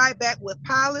facts, you fight back with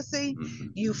policy,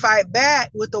 you fight back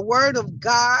with the word of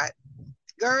God,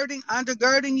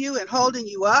 undergirding you and holding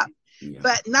you up,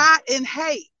 but not in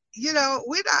hate.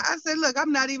 I said, look,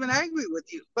 I'm not even angry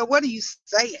with you, but what are you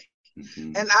saying?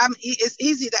 And it's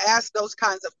easy to ask those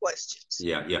kinds of questions.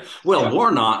 Yeah. Well,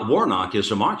 Warnock is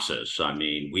a Marxist. I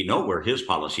mean, we know where his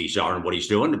policies are and what he's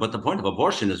doing, but the point of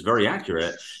abortion is very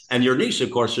accurate. And your niece, of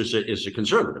course, is a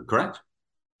conservative, correct?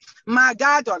 My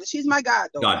goddaughter, she's my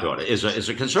goddaughter. Goddaughter is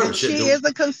a conservative. And she is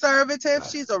a conservative.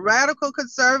 She's a radical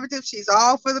conservative. She's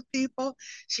all for the people.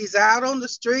 She's out on the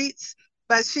streets.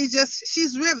 But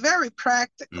she's very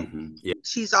practical.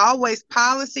 She's always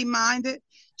policy minded.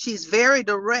 She's very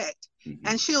direct.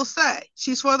 And she'll say,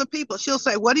 she's for the people. She'll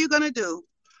say, what are you going to do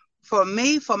for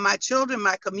me, for my children,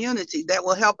 my community that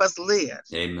will help us live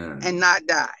and not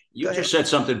die? You just said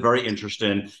something very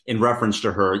interesting in reference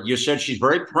to her. You said she's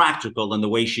very practical in the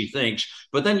way she thinks,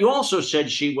 but then you also said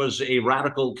she was a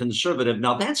radical conservative.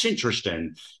 Now that's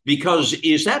interesting, because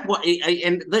is that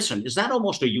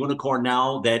almost a unicorn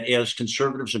now, that as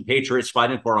conservatives and patriots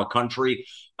fighting for our country,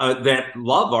 that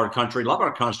love our country, love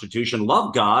our Constitution,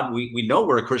 love God, we know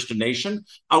we're a Christian nation.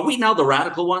 Are we now the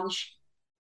radical ones?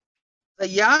 The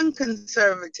young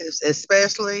conservatives,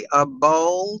 especially, are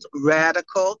bold,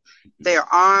 radical. They're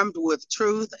armed with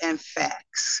truth and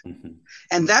facts.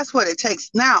 And that's what it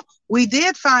takes. Now, we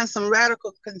did find some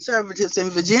radical conservatives in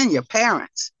Virginia,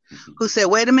 parents, who said,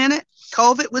 wait a minute,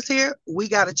 COVID was here. We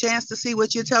got a chance to see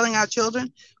what you're telling our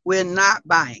children. We're not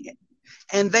buying it.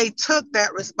 And they took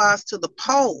that response to the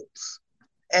polls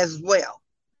as well.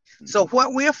 So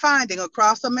what we're finding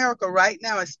across America right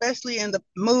now, especially in the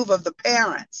move of the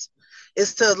parents,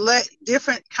 is to let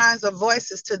different kinds of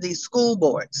voices to these school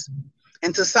boards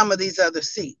and to some of these other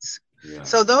seats. Yeah.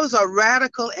 So those are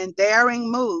radical and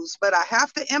daring moves, but I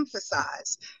have to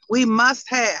emphasize, we must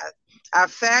have our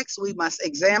facts. We must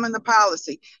examine the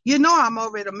policy. You know, I'm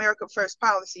over at America First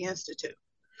Policy Institute.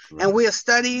 Right. And we are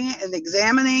studying and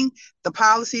examining the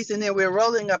policies, and then we're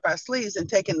rolling up our sleeves and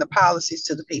taking the policies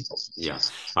to the people. Yeah.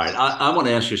 All right. I want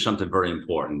to ask you something very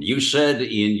important. You said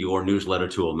in your newsletter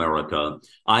to America,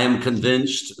 I am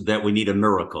convinced that we need a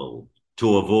miracle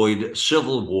to avoid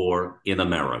civil war in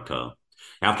America.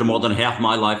 After more than half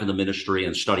my life in the ministry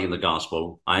and studying the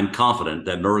gospel, I'm confident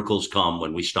that miracles come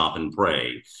when we stop and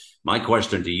pray. My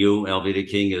question to you, Alveda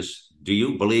King, is, do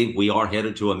you believe we are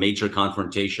headed to a major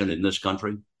confrontation in this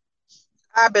country?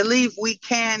 I believe we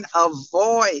can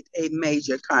avoid a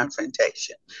major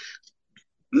confrontation.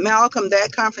 Malcolm,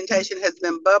 that confrontation has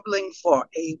been bubbling for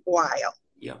a while,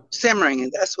 simmering,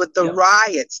 and that's with the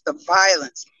riots, the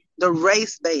violence, the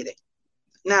race baiting.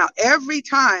 Now, every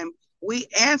time we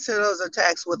answer those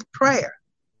attacks with prayer,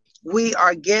 we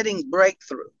are getting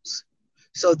breakthroughs.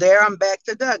 So there I'm back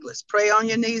to Douglass. Pray on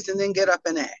your knees and then get up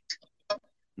and act.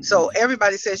 So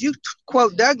everybody says you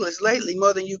quote Douglass lately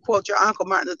more than you quote your uncle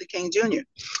Martin Luther King Jr.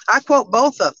 I quote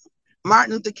both of them.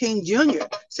 Martin Luther King Jr.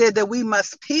 said that we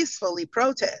must peacefully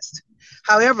protest.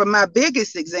 However, my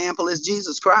biggest example is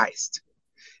Jesus Christ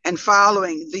and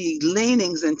following the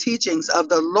leanings and teachings of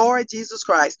the Lord Jesus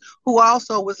Christ, who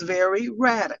also was very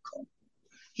radical.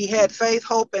 He had faith,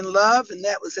 hope, and love, and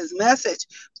that was his message,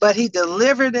 but he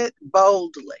delivered it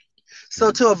boldly. So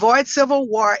to avoid civil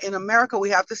war in America, we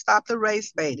have to stop the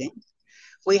race baiting.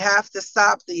 We have to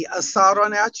stop the assault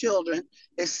on our children,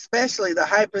 especially the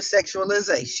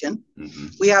hypersexualization.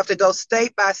 We have to go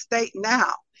state by state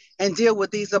now and deal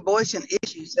with these abortion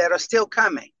issues that are still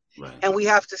coming. Right. And we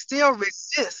have to still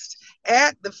resist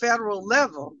at the federal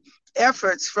level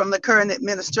efforts from the current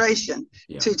administration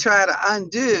to try to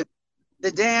undo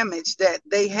the damage that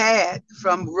they had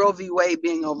from Roe v. Wade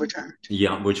being overturned.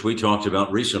 Yeah, which we talked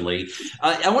about recently.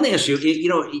 I want to ask you,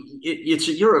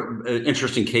 you're an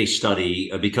interesting case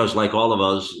study because like all of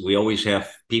us, we always have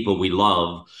people we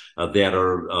love that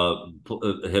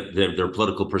have their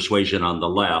political persuasion on the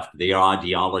left, their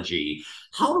ideology.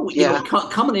 How do we,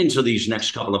 coming into these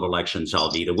next couple of elections,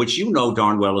 Alveda, which you know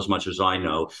darn well as much as I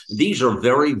know, these are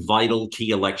very vital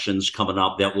key elections coming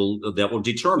up that will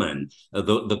determine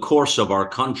the course of our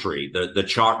country, the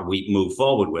chart we move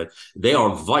forward with. They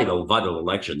are vital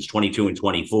elections, 22 and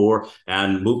 24,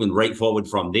 and moving right forward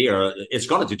from there. It's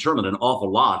going to determine an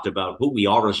awful lot about who we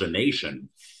are as a nation.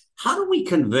 How do we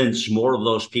convince more of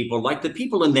those people, like the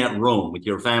people in that room with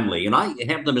your family? And I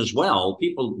have them as well,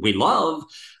 people we love,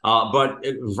 but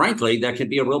frankly, that can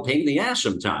be a real pain in the ass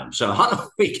sometimes. So how do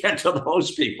we get to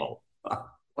those people?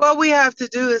 What we have to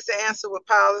do is to answer with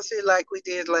policy like we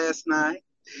did last night.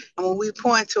 And when we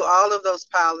point to all of those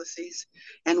policies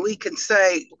and we can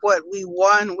say what we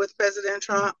won with President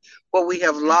Trump, what we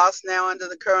have lost now under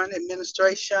the current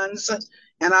administrations,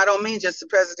 and I don't mean just the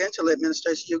presidential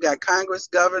administration. You've got Congress,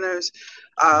 governors,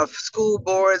 school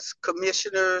boards,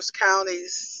 commissioners,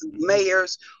 counties,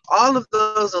 mayors, all of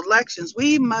those elections.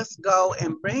 We must go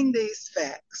and bring these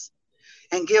facts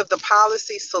and give the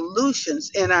policy solutions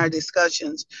in our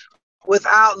discussions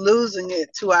without losing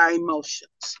it to our emotions.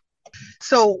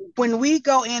 So when we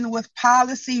go in with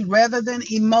policy rather than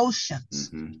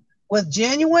emotions, with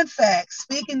genuine facts,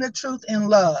 speaking the truth in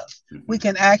love, we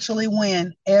can actually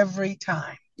win every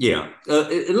time. Yeah.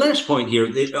 Last point here,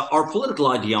 our political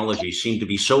ideologies seem to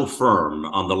be so firm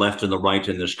on the left and the right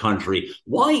in this country.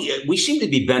 Why? We seem to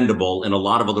be bendable in a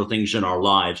lot of other things in our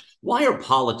lives. Why are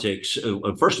politics,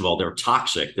 first of all, they're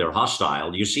toxic, they're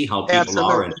hostile. You see how people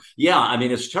are. And I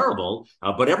mean, it's terrible,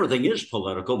 but everything is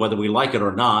political, whether we like it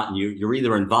or not. And you're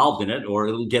either involved in it or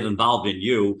it'll get involved in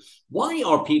you. Why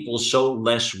are people so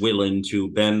less willing to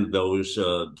bend those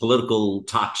political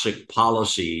toxic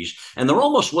policies? And they're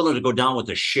almost willing to go down with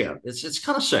the ship. It's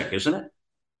kind of sick, isn't it?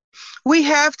 We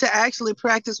have to actually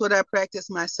practice what I practice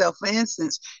myself. For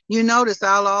instance, you notice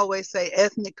I'll always say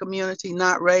ethnic community,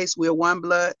 not race. We're one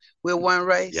blood. We're one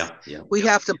race. We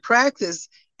have to practice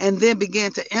and then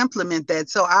begin to implement that.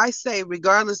 So I say,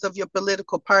 regardless of your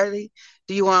political party,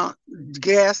 do you want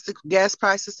gas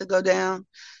prices to go down?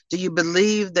 Do you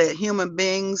believe that human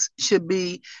beings should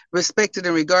be respected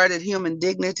and regarded human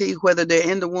dignity, whether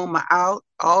they're in the womb or out,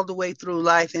 all the way through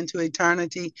life into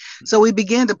eternity? So we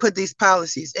begin to put these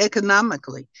policies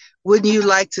economically. Wouldn't you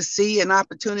like to see an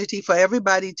opportunity for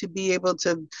everybody to be able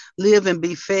to live and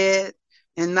be fed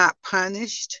and not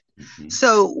punished. Mm-hmm.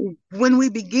 So when we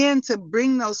begin to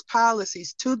bring those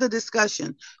policies to the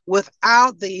discussion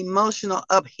without the emotional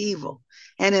upheaval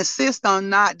and insist on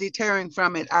not deterring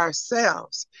from it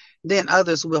ourselves, then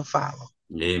others will follow.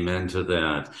 Amen to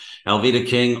that. Alveda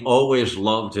King, always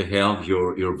love to have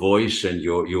your voice and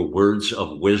your words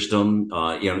of wisdom.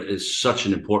 It's such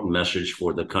an important message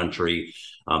for the country.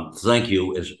 Thank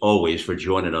you, as always, for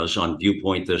joining us on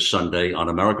Viewpoint this Sunday on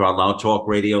America Out Loud Talk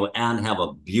Radio, and have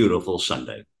a beautiful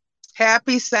Sunday.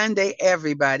 Happy Sunday,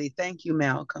 everybody. Thank you,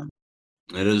 Malcolm.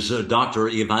 It is Dr.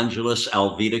 Evangelist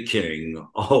Alveda King.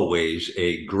 Always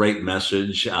a great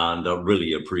message, and I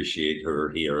really appreciate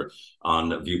her here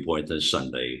on Viewpoint this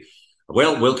Sunday.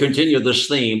 Well, we'll continue this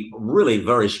theme. Really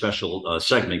very special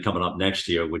segment coming up next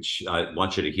here, which I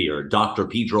want you to hear. Dr.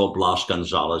 Pedro Blas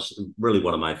Gonzalez, really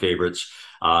one of my favorites.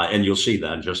 And you'll see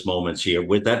that in just moments here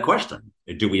with that question.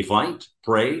 Do we fight,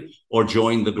 pray, or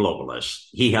join the globalists?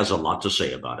 He has a lot to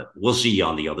say about it. We'll see you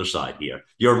on the other side here.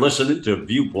 You're listening to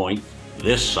Viewpoint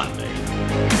this Sunday.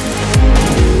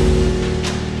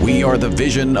 We are the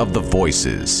vision of the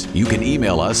voices. You can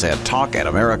email us at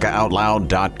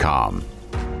talk@americaoutloud.com.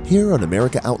 Here on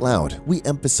America Out Loud, we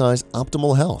emphasize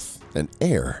optimal health, and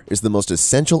air is the most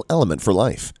essential element for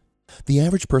life. The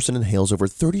average person inhales over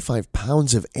 35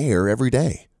 pounds of air every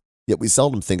day, yet we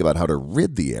seldom think about how to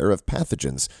rid the air of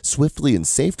pathogens swiftly and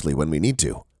safely when we need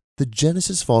to. The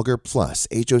Genesis Fogger Plus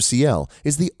HOCl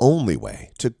is the only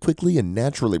way to quickly and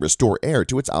naturally restore air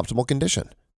to its optimal condition.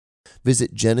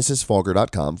 Visit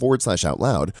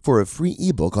genesisfogger.com/outloud for a free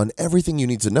ebook on everything you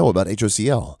need to know about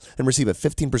HOCl and receive a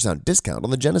 15% discount on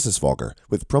the Genesis Fogger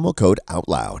with promo code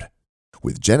OUTLOUD.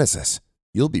 With Genesis,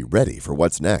 you'll be ready for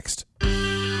what's next.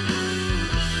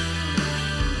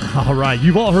 All right,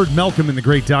 you've all heard Malcolm and the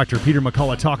great Dr. Peter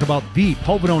McCullough talk about the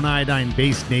povidone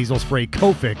iodine-based nasal spray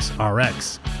Cofix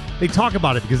RX. They talk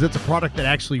about it because it's a product that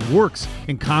actually works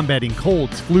in combating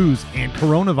colds, flus, and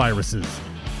coronaviruses.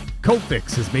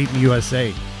 Cofix is made in the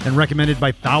USA and recommended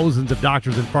by thousands of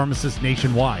doctors and pharmacists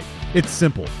nationwide. It's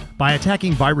simple. By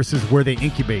attacking viruses where they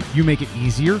incubate, you make it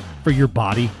easier for your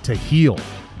body to heal.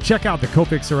 Check out the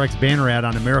Cofix RX banner ad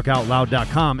on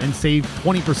AmericaOutloud.com and save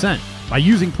 20% by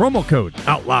using promo code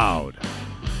OUTLOUD.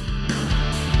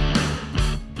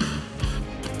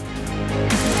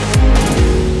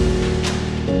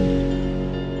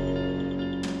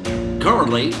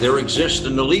 Currently, there exists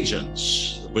an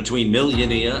allegiance between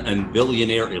millionaire and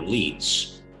billionaire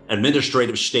elites,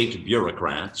 administrative state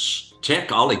bureaucrats,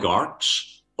 tech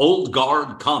oligarchs, old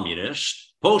guard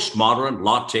communists, postmodern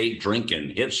latte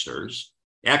drinking hipsters,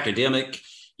 academic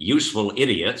useful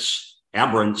idiots,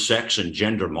 aberrant sex and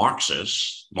gender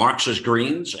Marxists, Marxist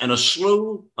Greens, and a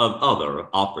slew of other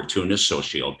opportunist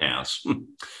sociopaths.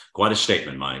 Quite a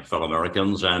statement, my fellow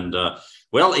Americans. And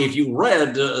well, if you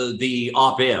read the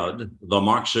op-ed, The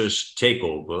Marxist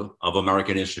Takeover of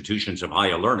American Institutions of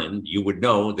Higher Learning, you would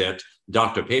know that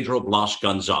Dr. Pedro Blas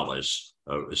Gonzalez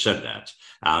said that.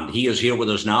 And he is here with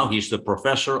us now. He's the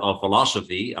professor of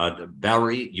philosophy at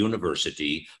Barry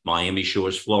University, Miami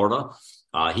Shores, Florida.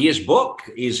 His book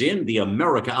is in the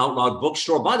America Out Loud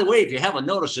bookstore. By the way, if you haven't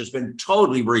noticed, it's been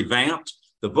totally revamped.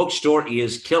 The bookstore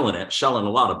is killing it, selling a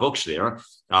lot of books there.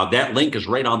 That link is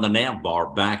right on the nav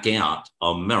bar back at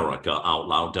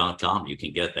AmericaOutloud.com. You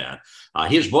can get that.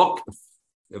 His book,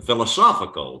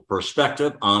 Philosophical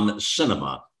Perspective on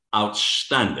Cinema,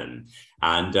 outstanding.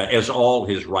 And as all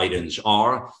his writings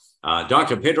are,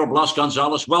 Dr. Pedro Blas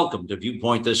Gonzalez, welcome to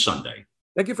Viewpoint this Sunday.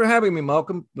 Thank you for having me,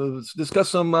 Malcolm. Let's discuss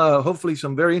some, hopefully,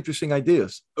 some very interesting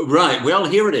ideas. Right. Well,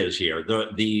 here it is here.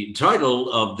 The title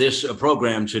of this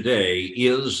program today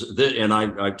is, and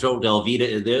I told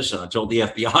Alveda this, and I told the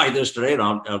FBI this today, and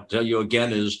I'll tell you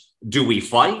again, is do we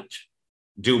fight,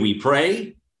 do we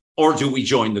pray, or do we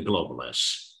join the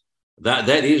globalists? That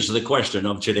is the question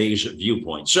of today's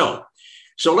Viewpoint. So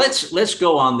let's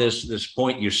go on this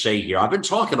point you say here. I've been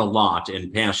talking a lot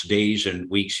in past days and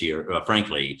weeks here,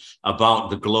 frankly, about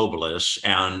the globalists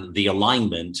and the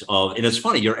alignment of, and it's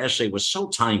funny, your essay was so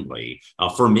timely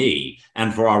for me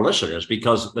and for our listeners,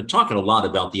 because they're talking a lot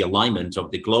about the alignment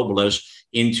of the globalists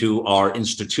into our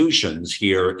institutions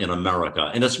here in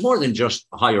America. And it's more than just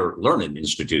higher learning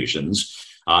institutions.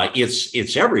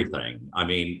 It's everything. I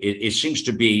mean, it seems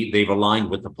to be they've aligned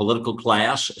with the political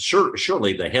class.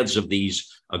 Surely the heads of these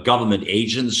government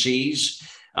agencies.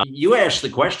 You asked the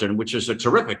question, which is a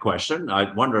terrific question.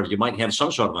 I wonder if you might have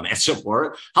some sort of an answer for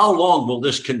it. How long will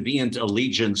this convenient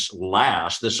allegiance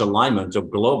last, this alignment of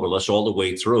globalists all the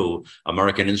way through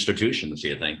American institutions, do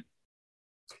you think?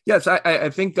 Yes, I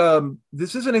think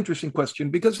this is an interesting question,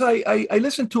 because I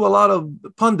listen to a lot of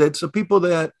pundits, of people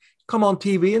that come on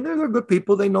TV, and they're good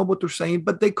people. They know what they're saying,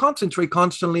 but they concentrate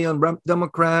constantly on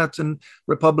Democrats and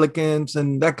Republicans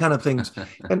and that kind of things.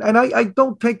 and I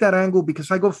don't take that angle, because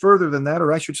I go further than that,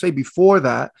 or I should say before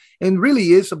that, and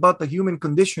really is about the human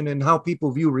condition and how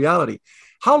people view reality.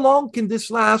 How long can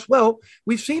this last? Well,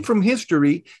 we've seen from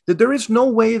history that there is no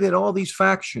way that all these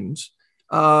factions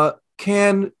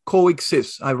can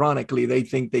coexist. Ironically, they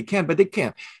think they can, but they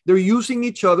can't. They're using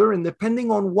each other, and depending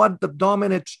on what the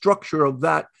dominant structure of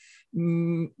that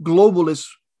globalist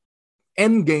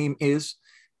endgame is,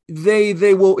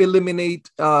 they will eliminate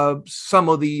some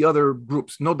of the other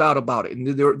groups, no doubt about it. And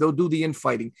they'll do the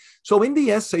infighting. So in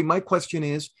the essay, my question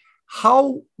is,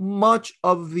 how much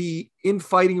of the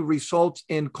infighting results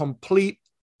in complete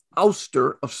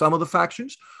ouster of some of the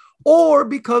factions, or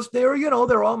because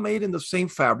they're all made in the same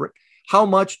fabric, how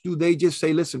much do they just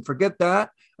say, listen, forget that,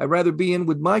 I'd rather be in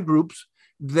with my groups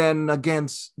than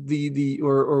against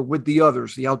or with the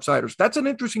others, the outsiders? That's an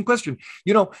interesting question.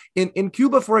 In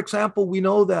Cuba, for example, we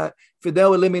know that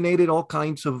Fidel eliminated all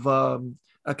kinds of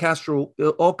Castro,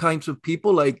 all kinds of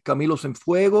people like Camilo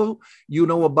Cienfuegos. You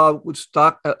know about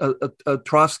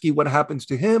Trotsky, what happens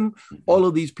to him. All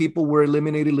of these people were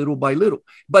eliminated little by little,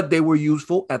 but they were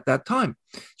useful at that time.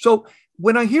 So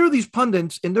when I hear these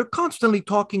pundits, and they're constantly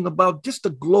talking about just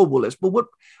the globalists, but what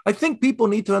I think people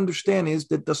need to understand is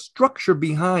that the structure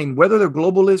behind, whether they're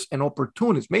globalists and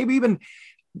opportunists, maybe even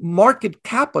market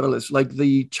capitalists like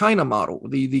the China model,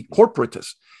 the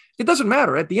corporatists, it doesn't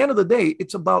matter. At the end of the day,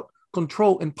 it's about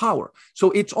control and power. So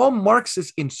it's all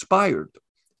Marxist inspired,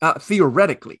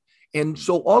 theoretically. And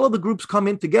so all of the groups come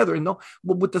in together, and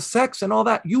with the sex and all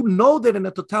that, that in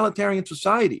a totalitarian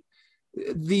society,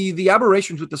 the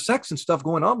aberrations with the sex and stuff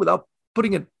going on, without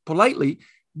putting it politely,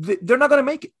 they're not going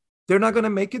to make it. They're not going to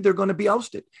make it. They're going to be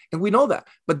ousted. And we know that,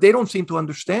 but they don't seem to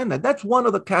understand that. That's one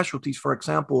of the casualties, for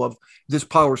example, of this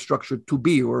power structure to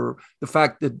be, or the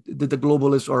fact that the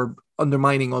globalists are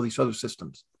undermining all these other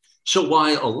systems. So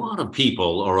while a lot of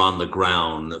people are on the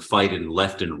ground fighting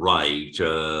left and right,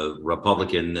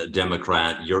 Republican,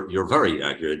 Democrat, you're very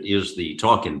accurate, is the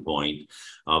talking point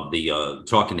of the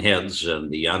talking heads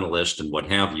and the analysts and what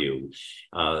have you.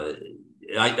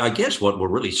 I guess what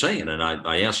we're really saying, and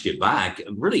I ask you back,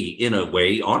 really, in a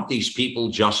way, aren't these people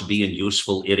just being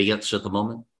useful idiots at the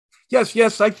moment?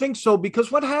 Yes, I think so.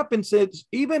 Because what happens is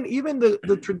even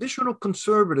the traditional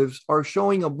conservatives are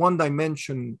showing a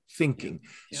one-dimension thinking.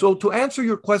 Yeah. So to answer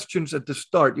your questions at the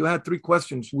start, you had 3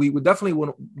 questions. We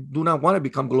definitely do not want to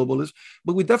become globalists,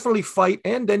 but we definitely fight,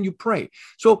 and then you pray.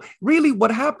 So really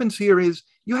what happens here is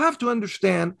you have to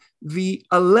understand the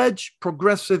alleged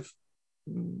progressive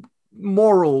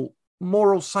moral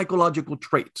psychological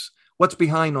traits. What's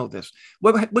behind all this?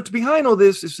 What's behind all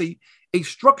this is a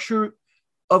structure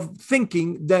of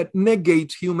thinking that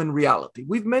negates human reality.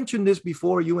 We've mentioned this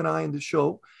before, you and I, in the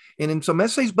show and in some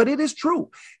essays, but it is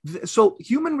true. So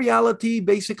human reality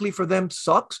basically for them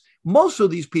sucks. Most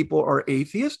of these people are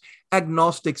atheists,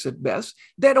 agnostics at best.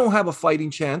 They don't have a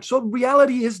fighting chance. So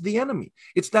reality is the enemy.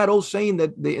 It's that old saying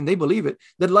that they believe it,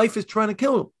 that life is trying to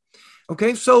kill them.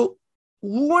 Okay, so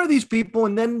who are these people?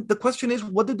 And then the question is,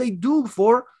 what did they do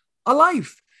for a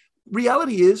life?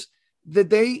 Reality is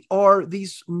that they are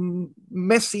these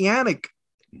messianic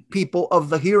people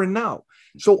of the here and now.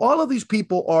 So all of these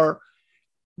people are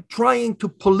trying to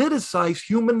politicize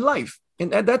human life.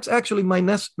 And that's actually my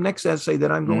next essay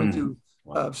that I'm going to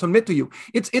submit to you.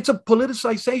 It's a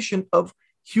politicization of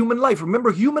human life.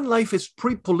 Remember, human life is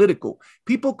pre-political.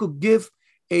 People could give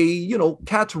a,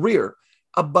 cat's rear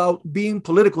about being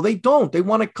political. They don't. They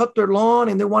want to cut their lawn,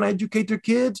 and they want to educate their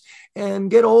kids and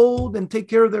get old and take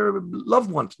care of their loved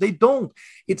ones. They don't.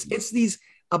 It's these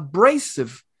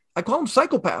abrasive, I call them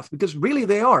psychopaths, because really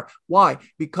they are. Why?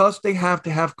 Because they have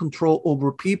to have control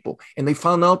over people. And they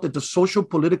found out that the social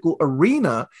political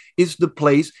arena is the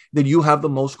place that you have the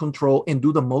most control and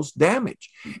do the most damage.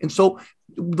 And so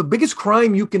the biggest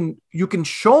crime you can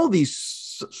show these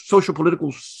social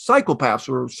political psychopaths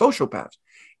or sociopaths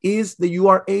is that you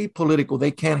are apolitical. They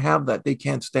can't have that. They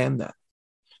can't stand that.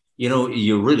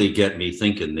 You really get me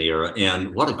thinking there.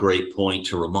 And what a great point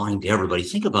to remind everybody.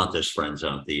 Think about this, friends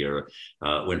out there,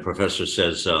 when Professor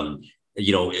says,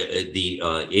 the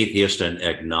atheist and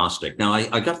agnostic. Now,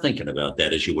 I got thinking about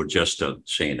that as you were just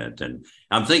saying it. And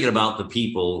I'm thinking about the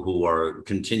people who are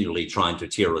continually trying to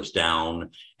tear us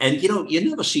down. And, you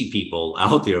never see people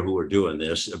out there who are doing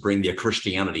this, bring their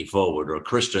Christianity forward, or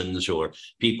Christians, or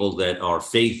people that are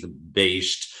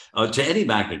faith-based to any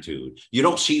magnitude. You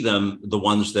don't see them, the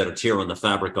ones that are tearing the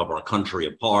fabric of our country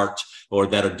apart, or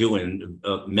that are doing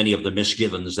many of the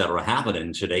misgivings that are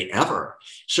happening today ever.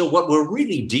 So what we're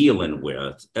really dealing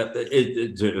with,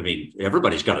 I mean,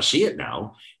 everybody's got to see it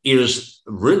now, is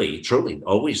really, truly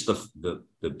always the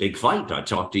big fight I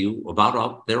talk to you about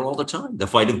out there all the time, the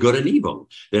fight of good and evil.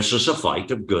 This is a fight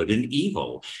of good and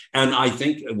evil. And I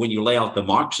think when you lay out the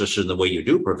Marxists in the way you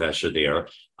do, Professor, there,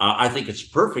 I think it's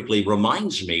perfectly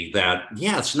reminds me that,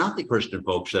 yeah, it's not the Christian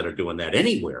folks that are doing that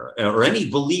anywhere, or any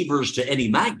believers to any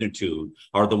magnitude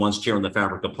are the ones tearing the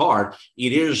fabric apart.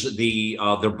 It is the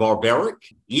barbaric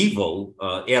evil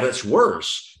at its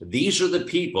worst. These are the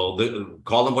people,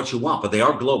 call them what you want, but they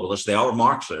are globalists, they are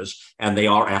Marxists, and they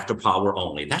are after power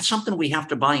only. That's something we have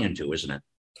to buy into, isn't it?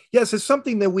 Yes, it's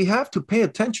something that we have to pay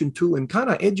attention to and kind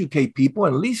of educate people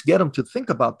and at least get them to think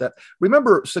about that.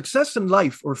 Remember, success in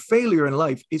life or failure in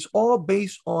life is all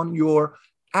based on your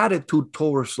attitude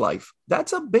towards life.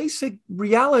 That's a basic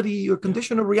reality or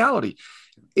condition of reality.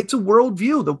 It's a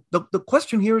worldview. The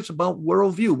question here is about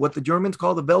worldview, what the Germans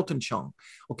call the Weltanschauung.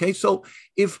 Okay, so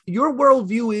if your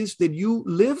worldview is that you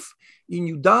live and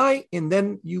you die and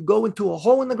then you go into a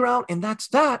hole in the ground and that's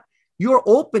that, you're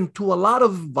open to a lot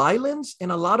of violence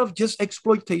and a lot of just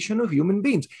exploitation of human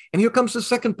beings. And here comes the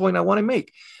second point I want to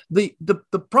make. The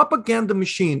propaganda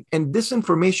machine and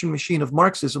disinformation machine of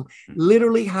Marxism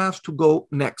literally has to go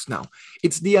next now.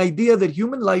 It's the idea that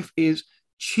human life is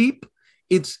cheap,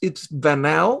 it's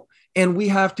banal, and we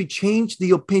have to change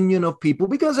the opinion of people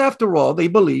because after all, they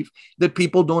believe that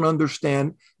people don't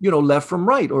understand, left from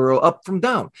right or up from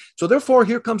down. So therefore,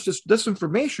 here comes this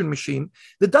disinformation machine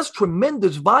that does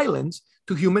tremendous violence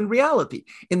to human reality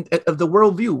and of the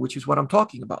worldview, which is what I'm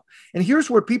talking about. And here's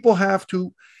where people have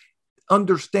to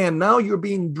understand now you're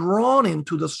being drawn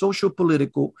into the social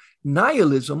political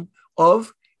nihilism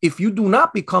of if you do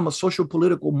not become a social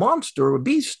political monster or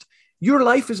beast, your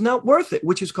life is not worth it,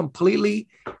 which is completely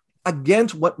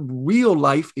against what real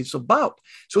life is about.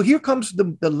 So here comes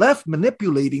the left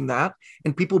manipulating that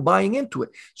and people buying into it.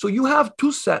 So you have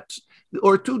two sets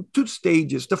or two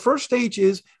stages. The first stage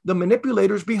is the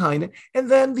manipulators behind it, and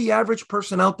then the average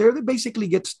person out there that basically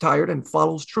gets tired and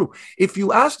follows through. If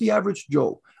you ask the average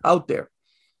Joe out there,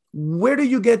 where do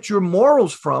you get your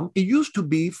morals from? It used to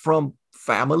be from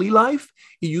family life.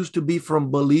 It used to be from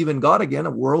believe in God, again,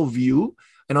 a worldview,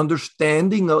 an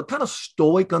understanding, a kind of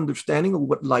stoic understanding of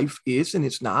what life is and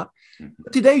it's not.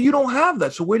 But today, you don't have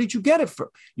that. So where did you get it from?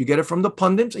 You get it from the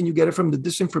pundits and you get it from the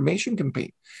disinformation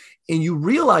campaign. And you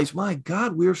realize, my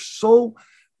God, we're so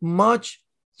much,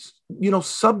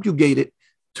 subjugated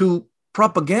to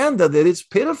propaganda that it's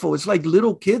pitiful. It's like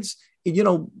little kids,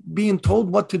 being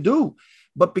told what to do.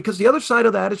 But because the other side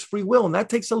of that is free will, and that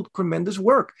takes a tremendous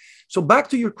work. So back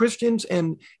to your Christians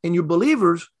and your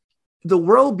believers, the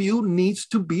worldview needs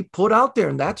to be put out there.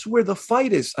 And that's where the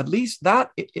fight is, at least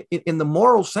that in the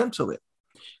moral sense of it.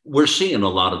 We're seeing a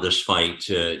lot of this fight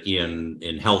in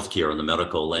healthcare and the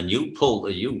medical, and you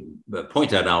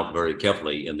point that out very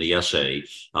carefully in the essay.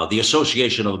 The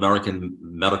Association of American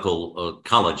Medical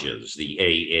Colleges, the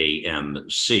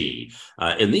AAMC,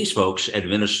 and these folks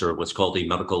administer what's called the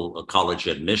Medical College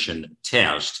Admission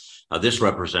Test. This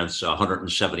represents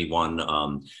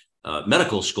 171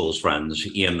 medical schools, friends,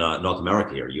 in North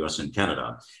America here, US and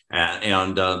Canada.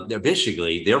 And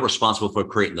they're responsible for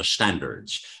creating the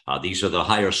standards. These are the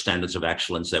higher standards of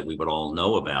excellence that we would all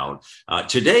know about.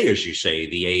 Today, as you say,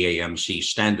 the AAMC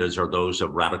standards are those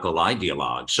of radical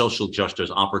ideologues, social justice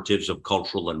operatives of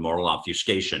cultural and moral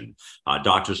obfuscation.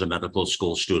 Doctors and medical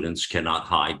school students cannot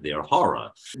hide their horror.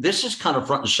 This is kind of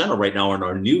front and center right now in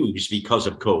our news because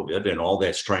of COVID and all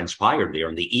that's transpired there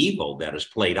and the evil that is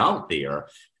played out there.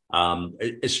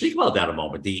 Speak about that a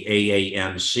moment, the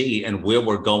AAMC and where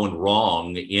we're going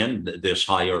wrong in this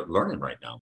higher learning right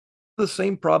now. The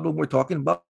same problem we're talking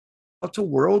about. It's a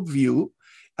worldview.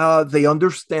 They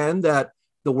understand that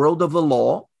the world of the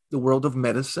law, the world of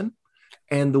medicine,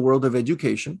 and the world of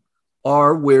education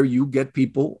are where you get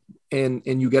people and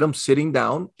you get them sitting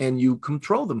down and you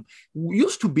control them. It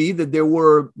used to be that there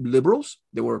were liberals,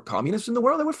 there were communists in the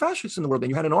world, there were fascists in the world, and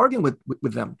you had an argument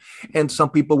with them. And some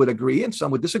people would agree and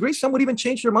some would disagree. Some would even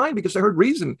change their mind because they heard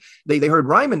reason. They heard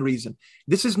rhyme and reason.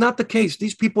 This is not the case.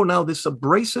 These people now, this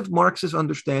abrasive Marxist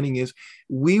understanding is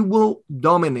we will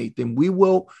dominate them. We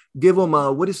will give them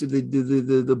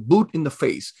the boot in the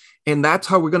face. And that's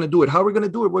how we're going to do it. How we're going to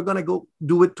do it? We're going to go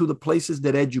do it to the places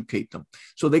that educate them.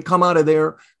 So they come out of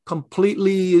there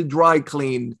completely dry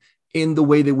cleaned in the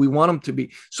way that we want them to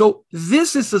be. So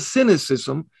this is a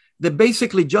cynicism that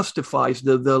basically justifies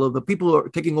the people who are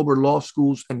taking over law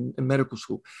schools and medical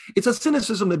school. It's a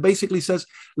cynicism that basically says,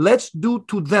 let's do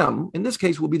to them, in this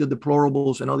case will be the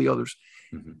deplorables and all the others,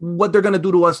 what they're going to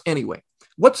do to us anyway.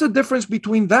 What's the difference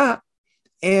between that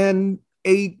and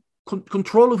a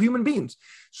control of human beings?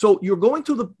 So you're going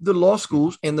to the law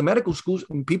schools and the medical schools,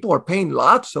 and people are paying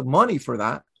lots of money for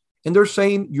that. And they're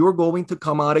saying you're going to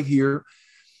come out of here,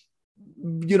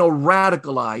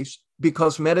 radicalized,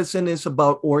 because medicine is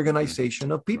about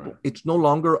organization of people. It's no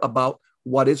longer about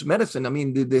what is medicine. I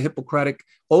mean, the Hippocratic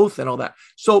Oath and all that.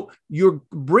 So you're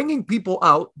bringing people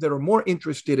out that are more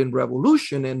interested in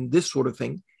revolution and this sort of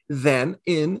thing than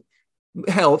in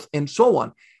health and so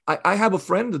on. I have a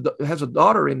friend that has a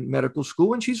daughter in medical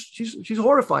school, and she's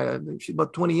horrified. She's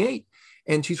about 28,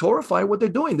 and she's horrified what they're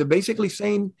doing. They're basically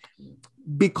saying,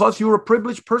 because you're a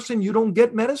privileged person, you don't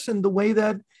get medicine the way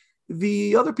that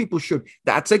the other people should.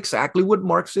 That's exactly what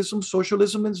Marxism,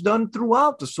 socialism has done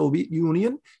throughout the Soviet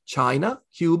Union, China,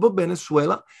 Cuba,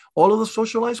 Venezuela, all of the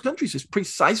socialized countries. It's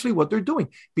precisely what they're doing.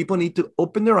 People need to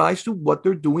open their eyes to what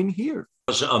they're doing here.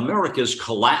 America's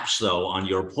collapse, though, on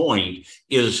your point,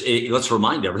 let's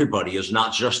remind everybody, is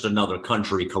not just another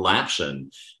country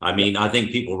collapsing. I mean, I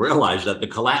think people realize that the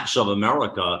collapse of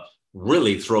America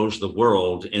really throws the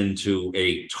world into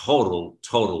a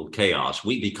total chaos.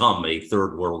 We become a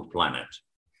third world planet.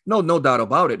 No doubt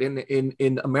about it.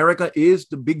 In America is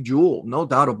the big jewel. No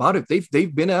doubt about it.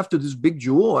 They've been after this big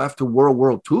jewel after World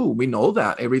War II. We know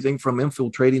that. Everything from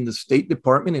infiltrating the State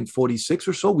Department in 46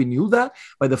 or so. We knew that.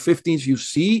 By the 50s, you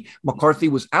see, McCarthy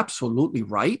was absolutely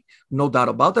right. No doubt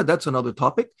about that. That's another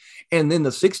topic. And in the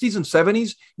 60s and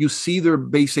 70s, you see they're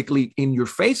basically in your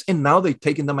face. And now they've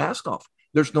taken the mask off.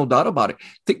 There's no doubt about it.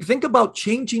 Think about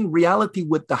changing reality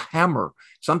with the hammer,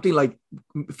 something like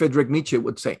Friedrich Nietzsche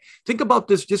would say. Think about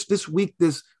this just this week,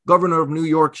 this governor of New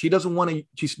York, she's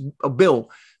a bill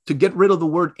to get rid of the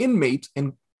word inmates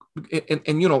and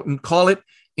call it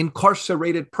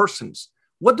incarcerated persons.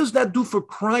 What does that do for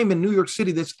crime in New York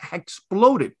City that's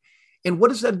exploded? And what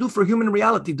does that do for human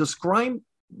reality? Does crime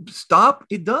stop?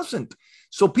 It doesn't.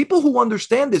 So people who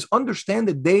understand this, understand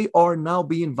that they are now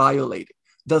being violated.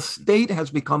 The state has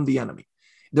become the enemy.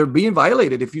 They're being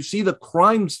violated. If you see the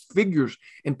crime figures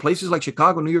in places like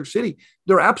Chicago, New York City,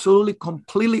 they're absolutely,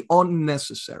 completely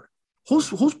unnecessary.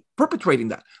 Who's perpetrating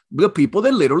that? The people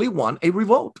that literally want a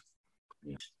revolt.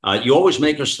 You always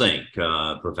make us think,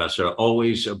 Professor.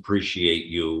 Always appreciate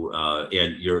you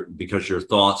because your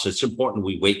thoughts. It's important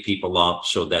we wake people up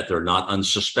so that they're not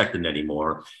unsuspecting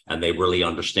anymore and they really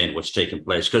understand what's taking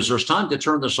place. Because there's time to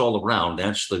turn this all around.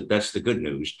 That's the good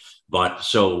news. But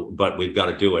we've got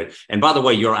to do it. And by the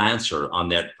way, your answer on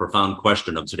that profound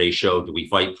question of today's show, do we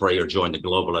fight, pray, or join the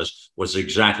globalists, was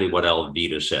exactly what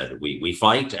Alveda said. We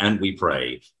fight and we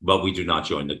pray, but we do not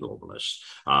join the globalists.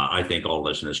 I think all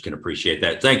listeners can appreciate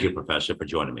that. Thank you, Professor, for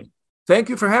joining me. Thank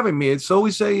you for having me. It's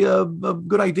always a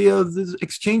good idea,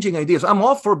 exchanging ideas. I'm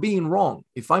all for being wrong.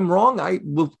 If I'm wrong, I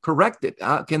will correct it.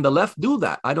 Can the left do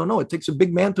that? I don't know. It takes a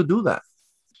big man to do that.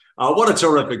 What a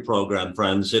terrific program,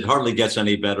 friends. It hardly gets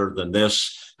any better than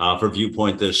this for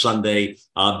Viewpoint this Sunday.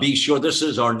 Be sure, this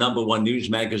is our #1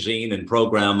 news magazine and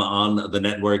program on the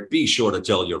network. Be sure to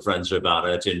tell your friends about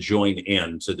it and join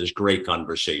in to this great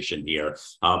conversation here.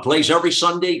 Plays every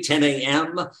Sunday, 10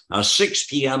 a.m., 6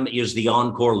 p.m. is the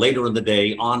encore later in the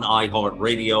day on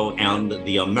iHeartRadio and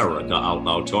the America Out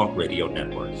Loud Talk Radio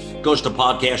Network. Goes to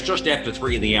podcast just after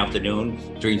 3 in the afternoon.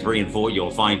 Between 3 and 4,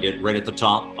 you'll find it right at the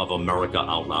top of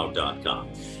AmericaOutloud.com.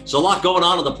 So a lot going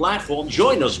on the platform.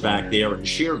 Join us back there and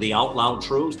share the out loud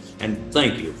truth. And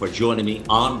thank you for joining me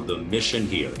on the mission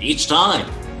here. Each time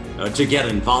to get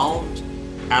involved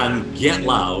and get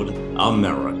loud,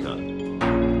 America.